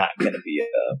he's not going to be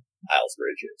a Miles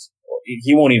Bridges.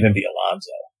 He won't even be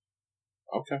Alonzo.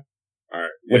 Okay. All right.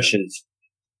 Yeah. Which is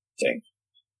thing.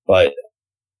 But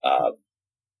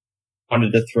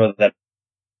wanted to throw that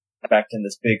back in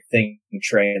this big thing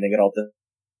train and they get all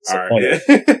disappointed.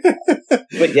 Right, yeah.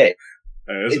 But yeah,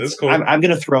 it's cool. I'm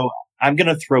gonna throw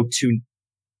 2.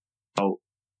 Oh,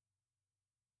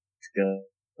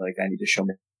 like I need to show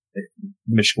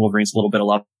Michigan Wolverines a little bit of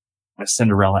love. A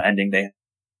Cinderella ending they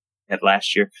had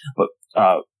last year, but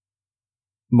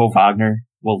Mo Wagner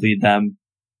will lead them.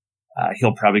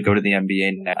 He'll probably go to the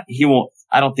NBA now. He won't.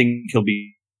 I don't think he'll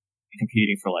be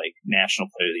competing for like National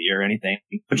Player of the Year or anything,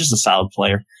 but just a solid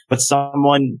player. But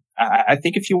someone, I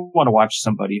think if you want to watch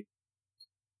somebody,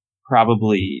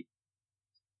 probably,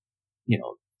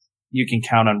 you can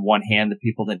count on one hand the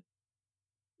people that,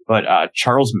 but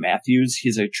Charles Matthews,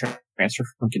 he's a transfer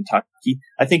from Kentucky.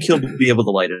 I think he'll be able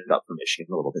to light it up for Michigan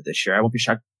a little bit this year. I won't be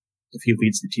shocked if he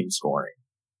leads the team scoring.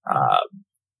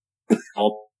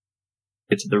 I'll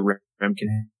get to the rim,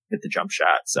 can hit the jump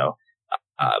shot. So,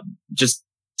 just,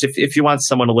 if you want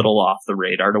someone a little off the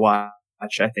radar to watch,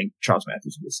 I think Charles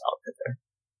Matthews would be a solid pick there.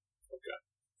 Okay.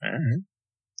 All right.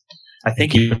 I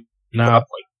think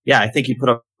I think he put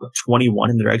up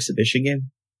 21 in their exhibition game.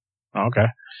 Okay.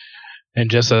 And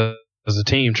just as a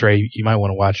team, Trey, you might want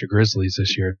to watch the Grizzlies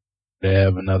this year. They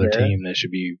have another team that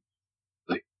should be.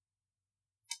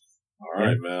 All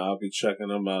right, man. I'll be checking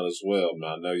them out as well.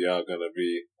 I know y'all gonna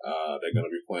be. They're gonna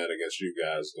be playing against you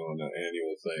guys during the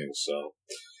annual thing. So.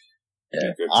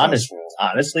 Yeah.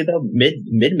 Honestly, though,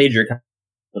 mid-major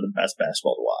for the best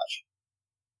basketball to watch.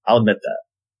 I'll admit that.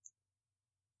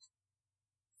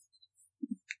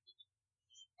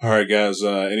 All right, guys.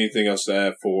 Anything else to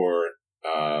add for?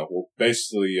 Well,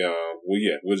 basically,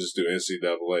 we'll just do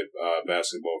NCAA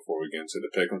basketball before we get into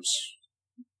the pick'ems.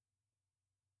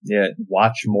 Yeah,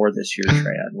 watch more this year,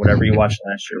 Tran. Whatever you watched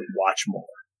last year, watch more.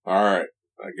 All right,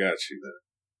 I got you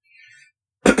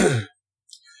then.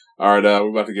 All right, we're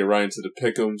about to get right into the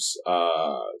pick'ems.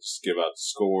 Just give out the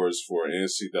scores for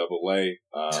NCAA.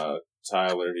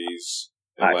 Tyler, he's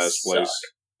in last place,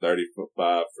 35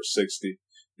 for 60.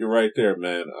 You're right there,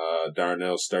 man.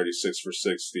 Darnell's 36 for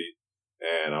 60,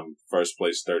 and I'm first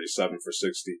place, 37 for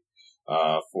 60.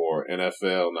 For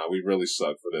NFL, now we really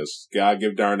suck for this. Gotta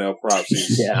give Darnell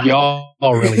props. Yeah. Y'all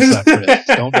really suck for this.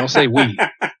 Don't say we.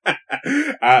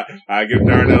 I give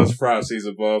Darnell's props. He's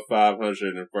above 500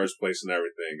 in first place and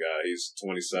everything. He's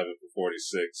 27 for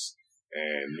 46,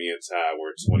 and me and Ty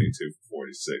were 22 for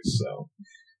 46. So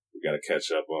we got to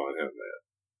catch up on him, man.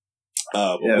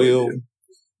 But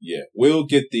we'll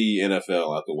get the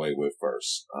NFL out the way with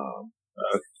first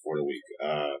for the week.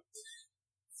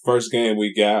 First game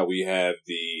we have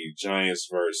the Giants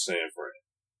versus San Fran.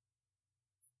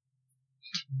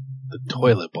 The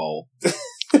toilet bowl.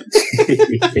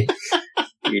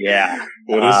 Yeah.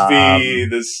 Will this be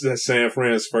the San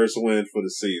Fran's first win for the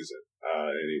season?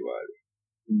 Anybody?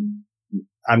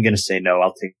 I'm going to say no.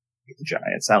 I'll take the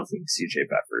Giants. I don't think CJ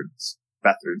Beathard's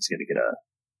going to get a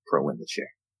pro win this year.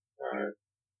 All right.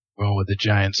 Well, with the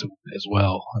Giants as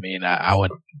well. I mean, I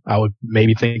would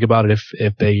maybe think about it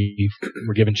if they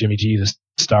were giving Jimmy G the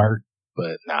start,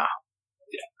 but nah.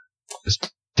 Yeah. As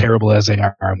terrible as they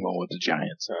are, I'm going with the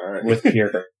Giants. All right. With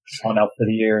Pierre on out for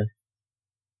the year.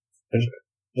 There's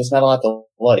just not a lot to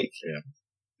like.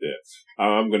 Yeah.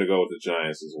 I'm going to go with the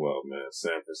Giants as well, man.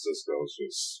 San Francisco is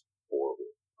just horrible.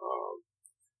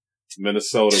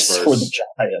 Minnesota versus for the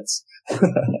Giants.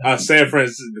 San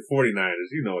Francisco, the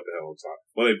 49ers. You know what the hell I'm talking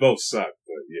about. Well, they both suck,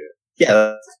 but yeah.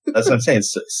 Yeah, that's what I'm saying.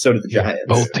 So do the Giants.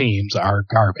 Both teams are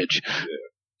garbage.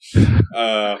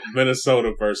 Yeah.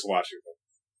 Minnesota versus Washington.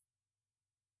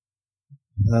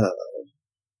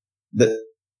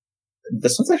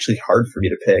 This one's actually hard for me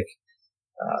to pick.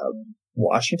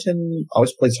 Washington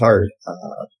always plays hard.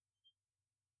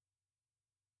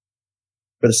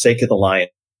 For the sake of the Lions.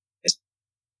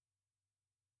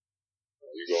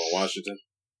 You going Washington?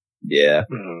 Yeah.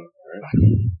 Right.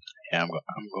 Yeah, I'm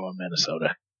going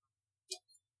Minnesota.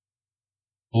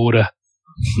 Buddha.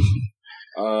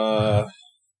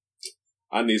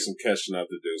 I need some catching up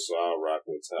to do, so I'll rock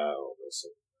with Ty on this.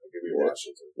 Give me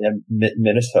Washington. Yeah,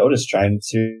 Minnesota's trying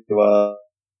to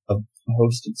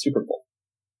host the Super Bowl.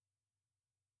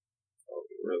 Oh,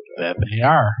 really? That they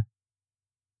are.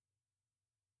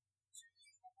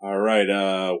 All right.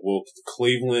 Will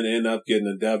Cleveland end up getting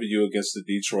a W against the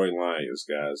Detroit Lions,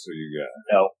 guys? Who you got?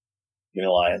 No, give me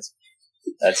the Lions.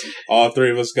 That's all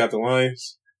three of us got the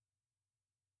Lions.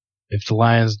 If the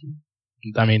Lions,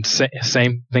 I mean,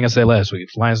 same thing I said last week.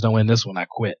 If the Lions don't win this one, I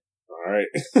quit. All right.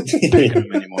 Don't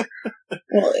them anymore.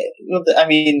 Well, I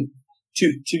mean,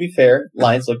 to be fair,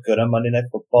 Lions look good on Monday Night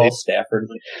Football. Stafford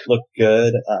looked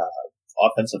good.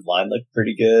 Offensive line looked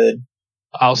pretty good.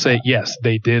 I'll say yes,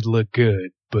 they did look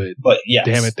good, but yes.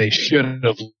 Damn it, they should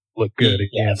have looked good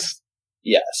against.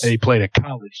 Yes, they played a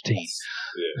college team.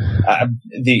 Yeah.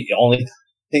 The only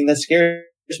thing that scares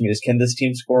me is, can this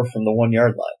team score from the 1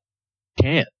 yard line?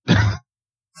 Can't.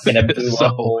 Can Abdullah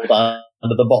hold on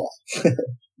to the ball?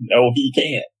 No, he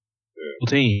can't.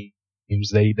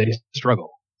 Teams, they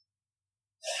struggle.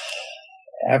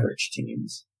 Average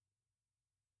teams.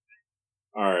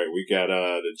 All right, we got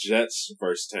the Jets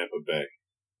versus Tampa Bay.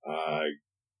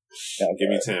 Give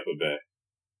me Tampa Bay.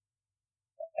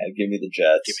 Give me the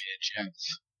Jets. Give me the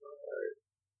Jets.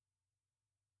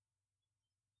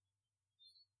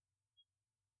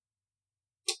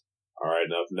 All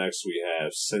right, up next we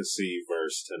have Cincy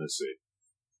versus Tennessee.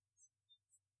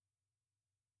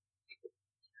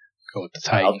 Go with the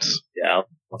Titans. I'll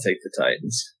take the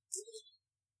Titans.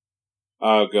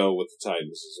 I'll go with the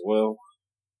Titans as well.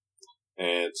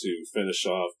 And to finish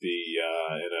off the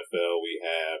NFL, we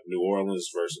have New Orleans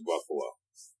versus Buffalo.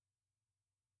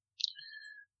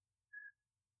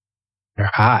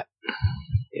 They're hot.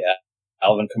 Yeah.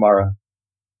 Alvin Kamara.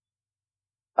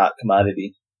 Hot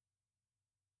commodity.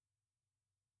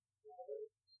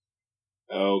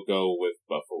 I'll go with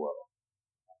Buffalo.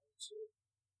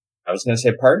 I was going to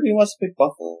say, part of me wants to pick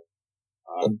Buffalo.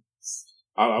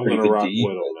 I'm going to rock with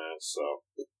them, man. So.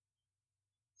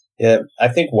 Yeah, I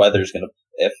think weather's going to,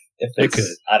 if it's, could.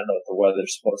 I don't know what the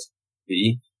weather's supposed to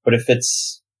be, but if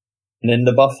it's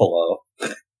into Buffalo,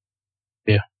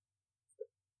 yeah,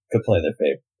 could play their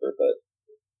favor, but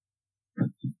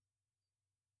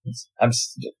I'm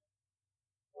still.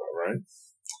 All right.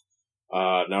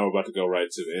 Now we're about to go right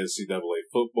to the NCAA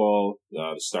football.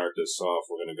 To start this off,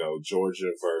 we're going to go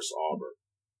Georgia versus Auburn.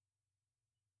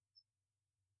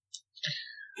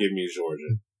 Give me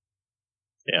Georgia.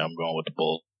 Yeah, I'm going with the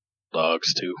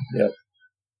Bulldogs too. Yep.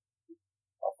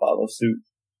 I'll follow suit.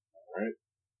 All right.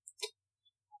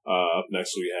 Up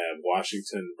next we have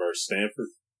Washington versus Stanford.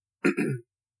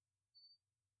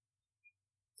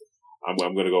 I'm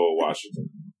going to go with Washington.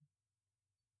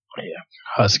 Yeah,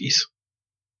 Huskies.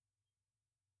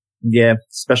 Yeah,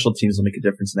 special teams will make a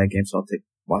difference in that game, so I'll take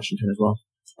Washington as well.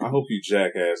 I hope you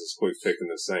jackasses quit picking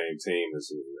the same team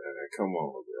as me, man. Come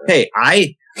on, bro. Hey,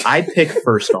 I pick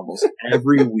first almost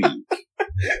every week.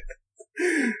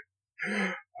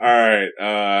 All right.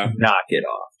 Knock it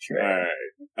off, Trey. All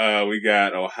right. We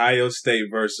got Ohio State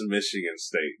versus Michigan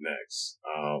State next.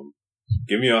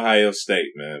 Give me Ohio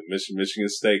State, man. Michigan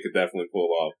State could definitely pull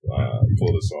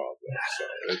this off. Man. So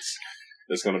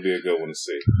it's going to be a good one to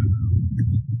see.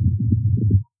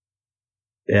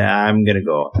 Yeah, I'm gonna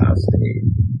go Ohio State.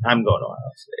 I'm going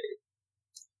Ohio State.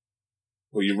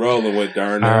 Well, you rolling with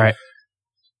Darnell? All right.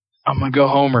 I'm gonna go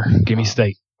Homer. Give me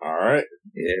State. All right.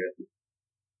 Yeah.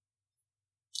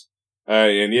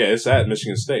 And yeah, it's at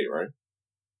Michigan State, right?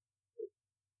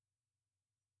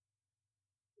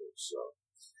 So,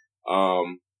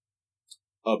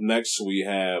 up next we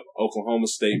have Oklahoma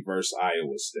State versus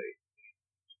Iowa State.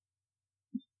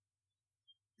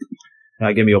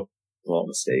 Give me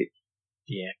Oklahoma State.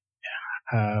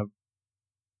 Yeah.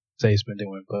 State's been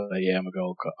doing, but yeah, I'm gonna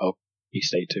go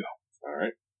State too. All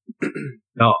right.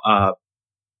 No,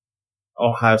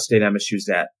 Ohio State, MSU's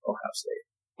at Ohio State.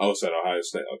 Oh, it's at Ohio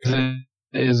State. Okay.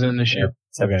 Is in the show.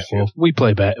 Yep, okay. Well, we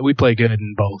play bad. We play good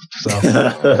in both.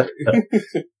 So.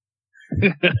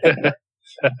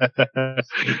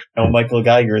 No Michael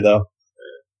Geiger though.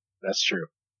 That's true.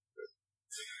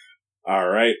 All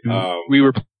right. We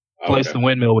replaced the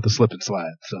windmill with the slip and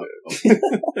slide. So.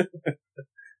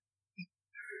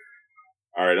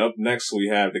 All right. Up next, we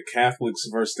have the Catholics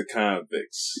versus the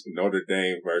Convicts. Notre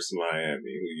Dame versus Miami.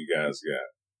 Who you guys got?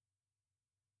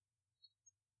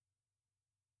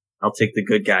 I'll take the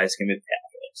good guys. Give me the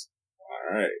Catholics.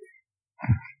 All right.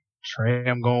 Trey,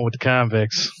 I'm going with the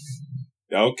Convicts.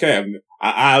 Okay.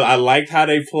 I liked how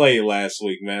they played last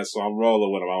week, man. So I'm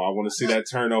rolling with them. I want to see that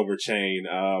turnover chain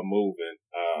moving.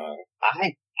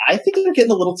 I think they're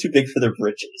getting a little too big for their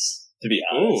britches, to be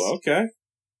honest. Oh, okay.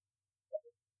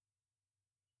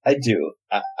 I do.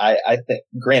 I think,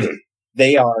 granted,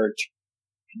 they are,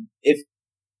 it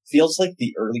feels like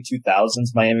the early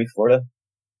 2000s Miami, Florida.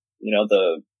 You know,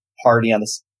 the party on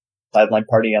the sideline,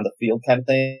 party on the field kind of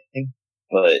thing.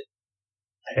 But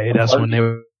hey, that's when they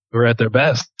were at their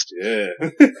best. Yeah.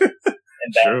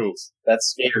 And True.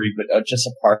 That's scary, but just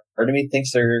a part of me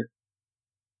thinks they're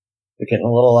getting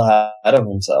a little ahead of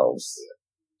themselves.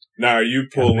 Now, are you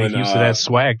pulling used to that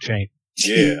swag chain?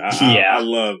 Yeah, I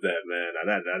love that, man.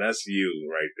 That's you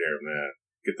right there, man.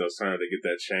 Get those turns to get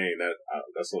that chain.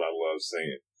 That's what I love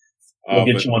seeing. We'll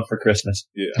get you one for Christmas.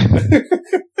 Yeah.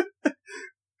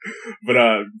 But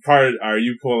are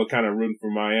you pulling kind of rooting for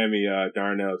Miami,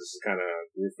 Darnell, just to kind of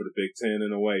root for the Big Ten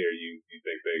in a way, or you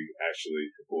think they actually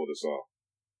could pull this off?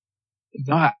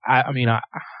 No, I mean,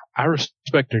 I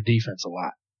respect their defense a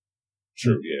lot.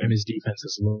 True, yeah. Miami's defense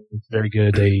is very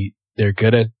good. They're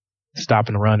good at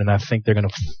stopping the run, and I think they're going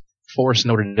to force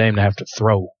Notre Dame to have to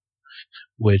throw,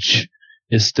 which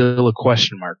is still a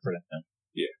question mark for them.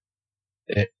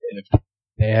 Yeah.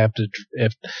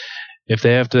 If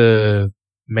they have to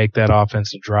make that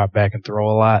offense to drop back and throw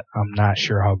a lot, I'm not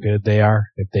sure how good they are.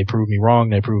 If they prove me wrong,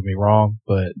 they prove me wrong.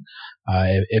 But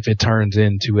if it turns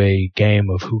into a game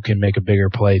of who can make a bigger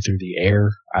play through the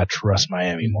air, I trust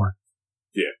Miami more.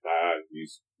 Yeah, you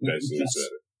basically said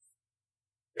it.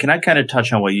 Can I kind of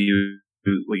touch on what you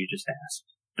just asked,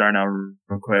 Darnell,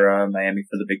 Miami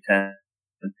for the Big Ten?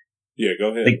 Yeah, go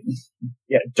ahead.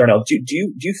 Darnell, do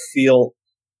you feel?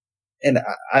 And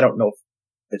I don't know if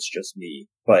it's just me,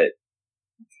 but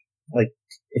like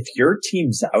if your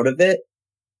team's out of it,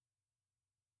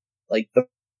 like the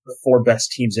four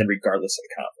best teams in, regardless of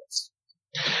the conference.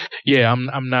 Yeah,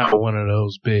 I'm not one of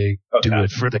those big do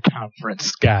it for the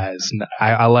conference guys.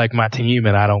 I like my team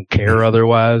and I don't care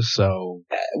otherwise. So,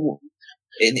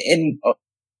 and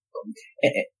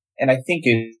I think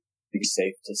it'd be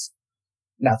safe to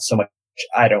not so much.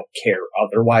 I don't care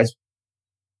otherwise,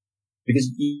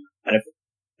 because you benefit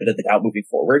of the doubt moving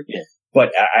forward. Yeah.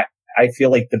 But I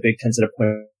feel like the Big Ten's at a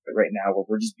point right now where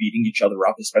we're just beating each other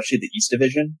up, especially the East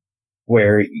Division,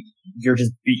 where you're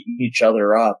just beating each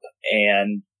other up,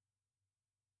 and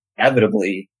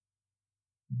inevitably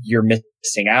you're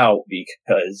missing out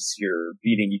because you're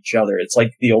beating each other. It's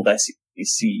like the old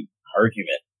SEC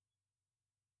argument,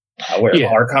 where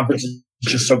our conference is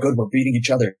just so good, we're beating each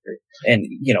other. And,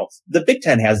 you know, the Big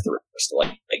Ten has the rest.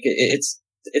 Like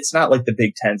it's not like the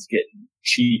Big Ten's getting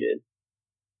cheated.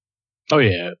 Oh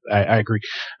yeah, I agree.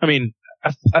 I mean,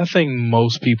 I think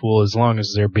most people, as long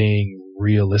as they're being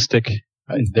realistic,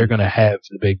 they're going to have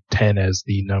the Big Ten as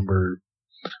the number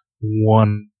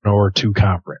 1 or 2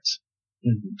 conference.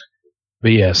 Mm-hmm.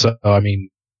 But yeah, so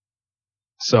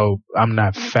I'm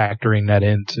not factoring that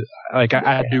into, like,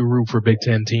 I do root for Big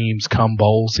Ten teams come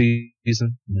bowl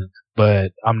season,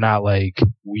 but I'm not like,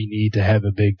 we need to have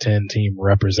a Big Ten team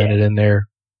represented in there.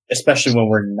 Especially when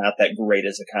we're not that great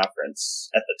as a conference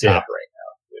at the top right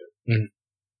now. Mm-hmm.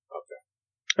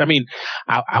 Okay. I mean,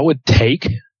 I would take,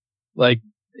 like,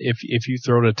 if you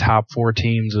throw the top 4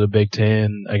 teams of the Big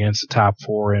Ten against the top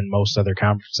 4 in most other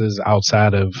conferences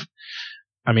outside of,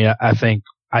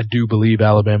 I do believe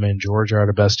Alabama and Georgia are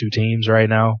the best 2 teams right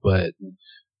now, but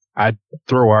I'd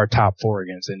throw our top 4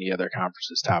 against any other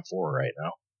conference's top 4 right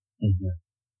now. Mm-hmm.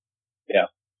 Yeah,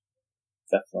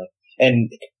 definitely.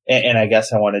 And I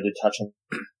guess I wanted to touch on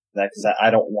that because I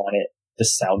don't want it to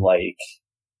sound like,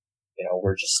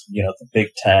 we're just, the Big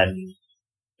Ten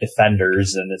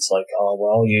defenders and it's like, oh,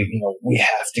 well, we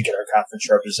have to get our conference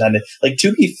represented. Like,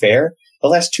 to be fair, the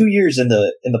last 2 years in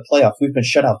the playoff, we've been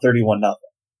shut out 31-0.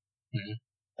 Mm-hmm.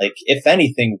 Like, if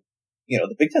anything,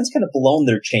 the Big Ten's kind of blown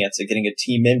their chance at getting a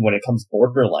team in when it comes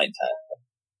borderline time.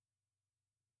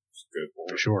 That's a good point.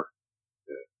 For sure.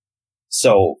 Yeah.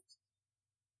 So,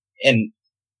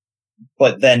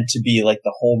 but then to be like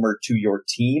the homer to your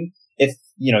team, if,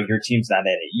 your team's not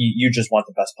in it, you just want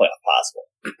the best playoff possible.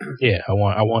 Yeah, I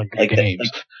want good games.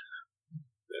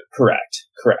 Correct.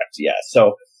 Yeah.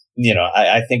 So,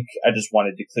 I think I just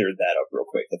wanted to clear that up real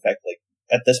quick. The fact, like,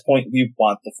 at this point, we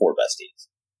want the 4 best teams.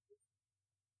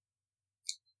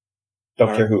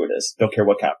 Don't care who it is. Don't care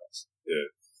what conference. Yeah.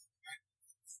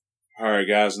 All right,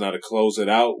 guys. Now to close it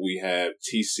out, we have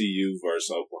TCU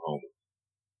versus Oklahoma.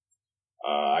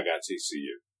 I got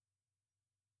TCU.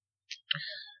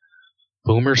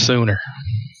 Boomer Sooner.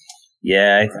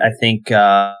 Yeah, I think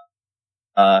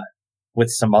with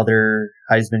some other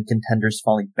Heisman contenders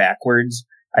falling backwards,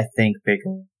 I think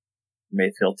Baker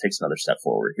Mayfield takes another step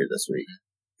forward here this week.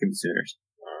 Give me Sooners.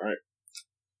 All right.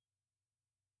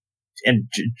 And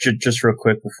just real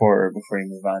quick before we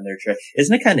move on there, Trey,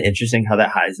 isn't it kind of interesting how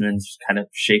that Heisman's kind of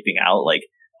shaping out? Like, it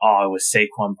was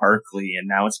Saquon Barkley, and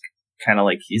now it's kind of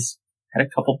like he's had a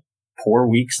couple poor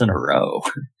weeks in a row.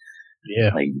 Yeah.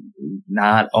 Like,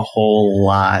 not a whole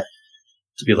lot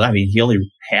to be. I mean, he only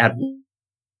had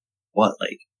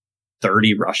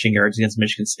 30 rushing yards against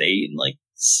Michigan State and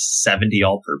 70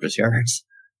 all-purpose yards.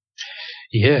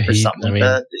 Yeah, or something like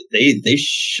that. They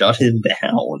shut him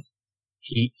down.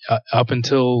 He up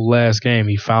until last game,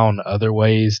 he found other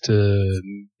ways to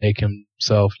make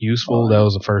himself useful. That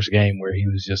was the first game where he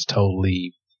was just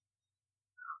totally.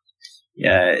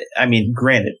 Yeah, I mean,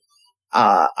 granted,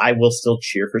 I will still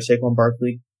cheer for Saquon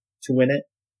Barkley to win it.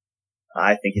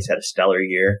 I think he's had a stellar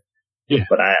year. Yeah,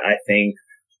 but I think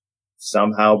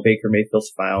somehow Baker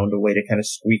Mayfield's found a way to kind of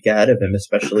squeak ahead of him,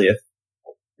 especially if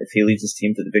he leads his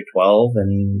team to the Big 12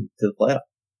 and to the playoff.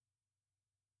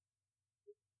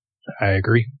 I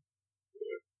agree.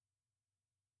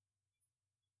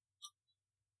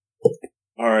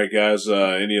 All right, guys.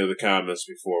 Any other comments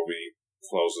before we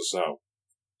close this out?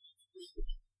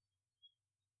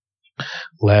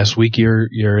 Last week,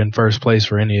 you're in first place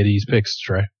for any of these picks,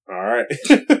 Trey. All right.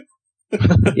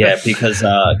 Yeah, because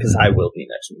I will be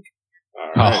next week.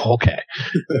 All right. Oh, okay.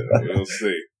 We'll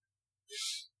see.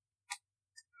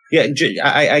 Yeah,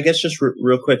 I guess just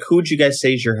real quick, who would you guys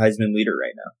say is your Heisman leader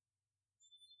right now?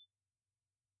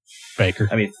 Baker.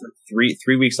 I mean, 3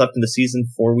 weeks left in the season,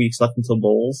 4 weeks left until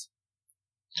bowls.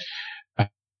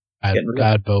 I'd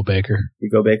Bo Baker. You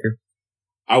go Baker.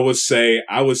 I would say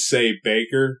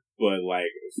Baker, but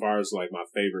as far as my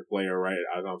favorite player, right?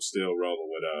 I'm still rolling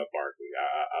with Barkley.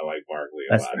 I like Barkley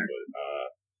a lot, fair.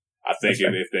 but I think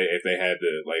if they had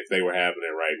to if they were having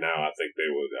it right now, I think they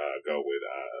would go with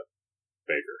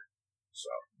Baker. So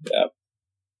yeah.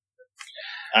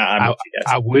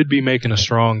 I would be making a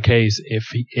strong case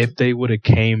if they would have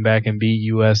came back and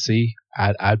beat USC.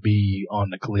 I'd be on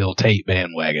the Khalil Tate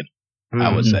bandwagon. Mm-hmm.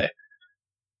 I would say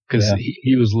because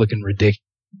he was looking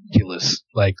ridiculous,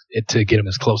 to get him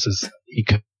as close as he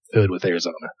could with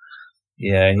Arizona.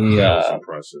 Yeah, that was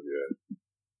impressive. Yeah,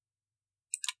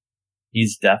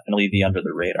 he's definitely the under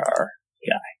the radar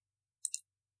guy.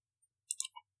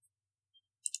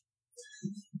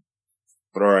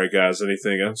 But all right, guys.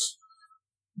 Anything else?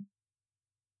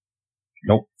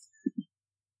 Nope.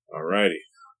 All righty.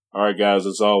 All right, guys.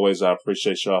 As always, I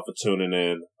appreciate y'all for tuning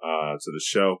in to the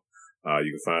show.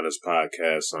 You can find this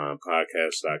podcast on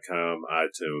podcast.com,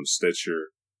 iTunes,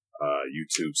 Stitcher,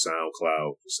 YouTube,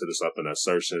 SoundCloud. Just hit us up in that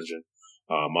search engine.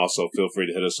 Also, feel free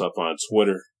to hit us up on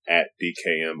Twitter at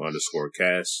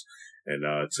DKM_cast.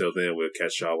 And till then, we'll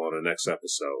catch y'all on the next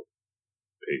episode.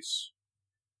 Peace.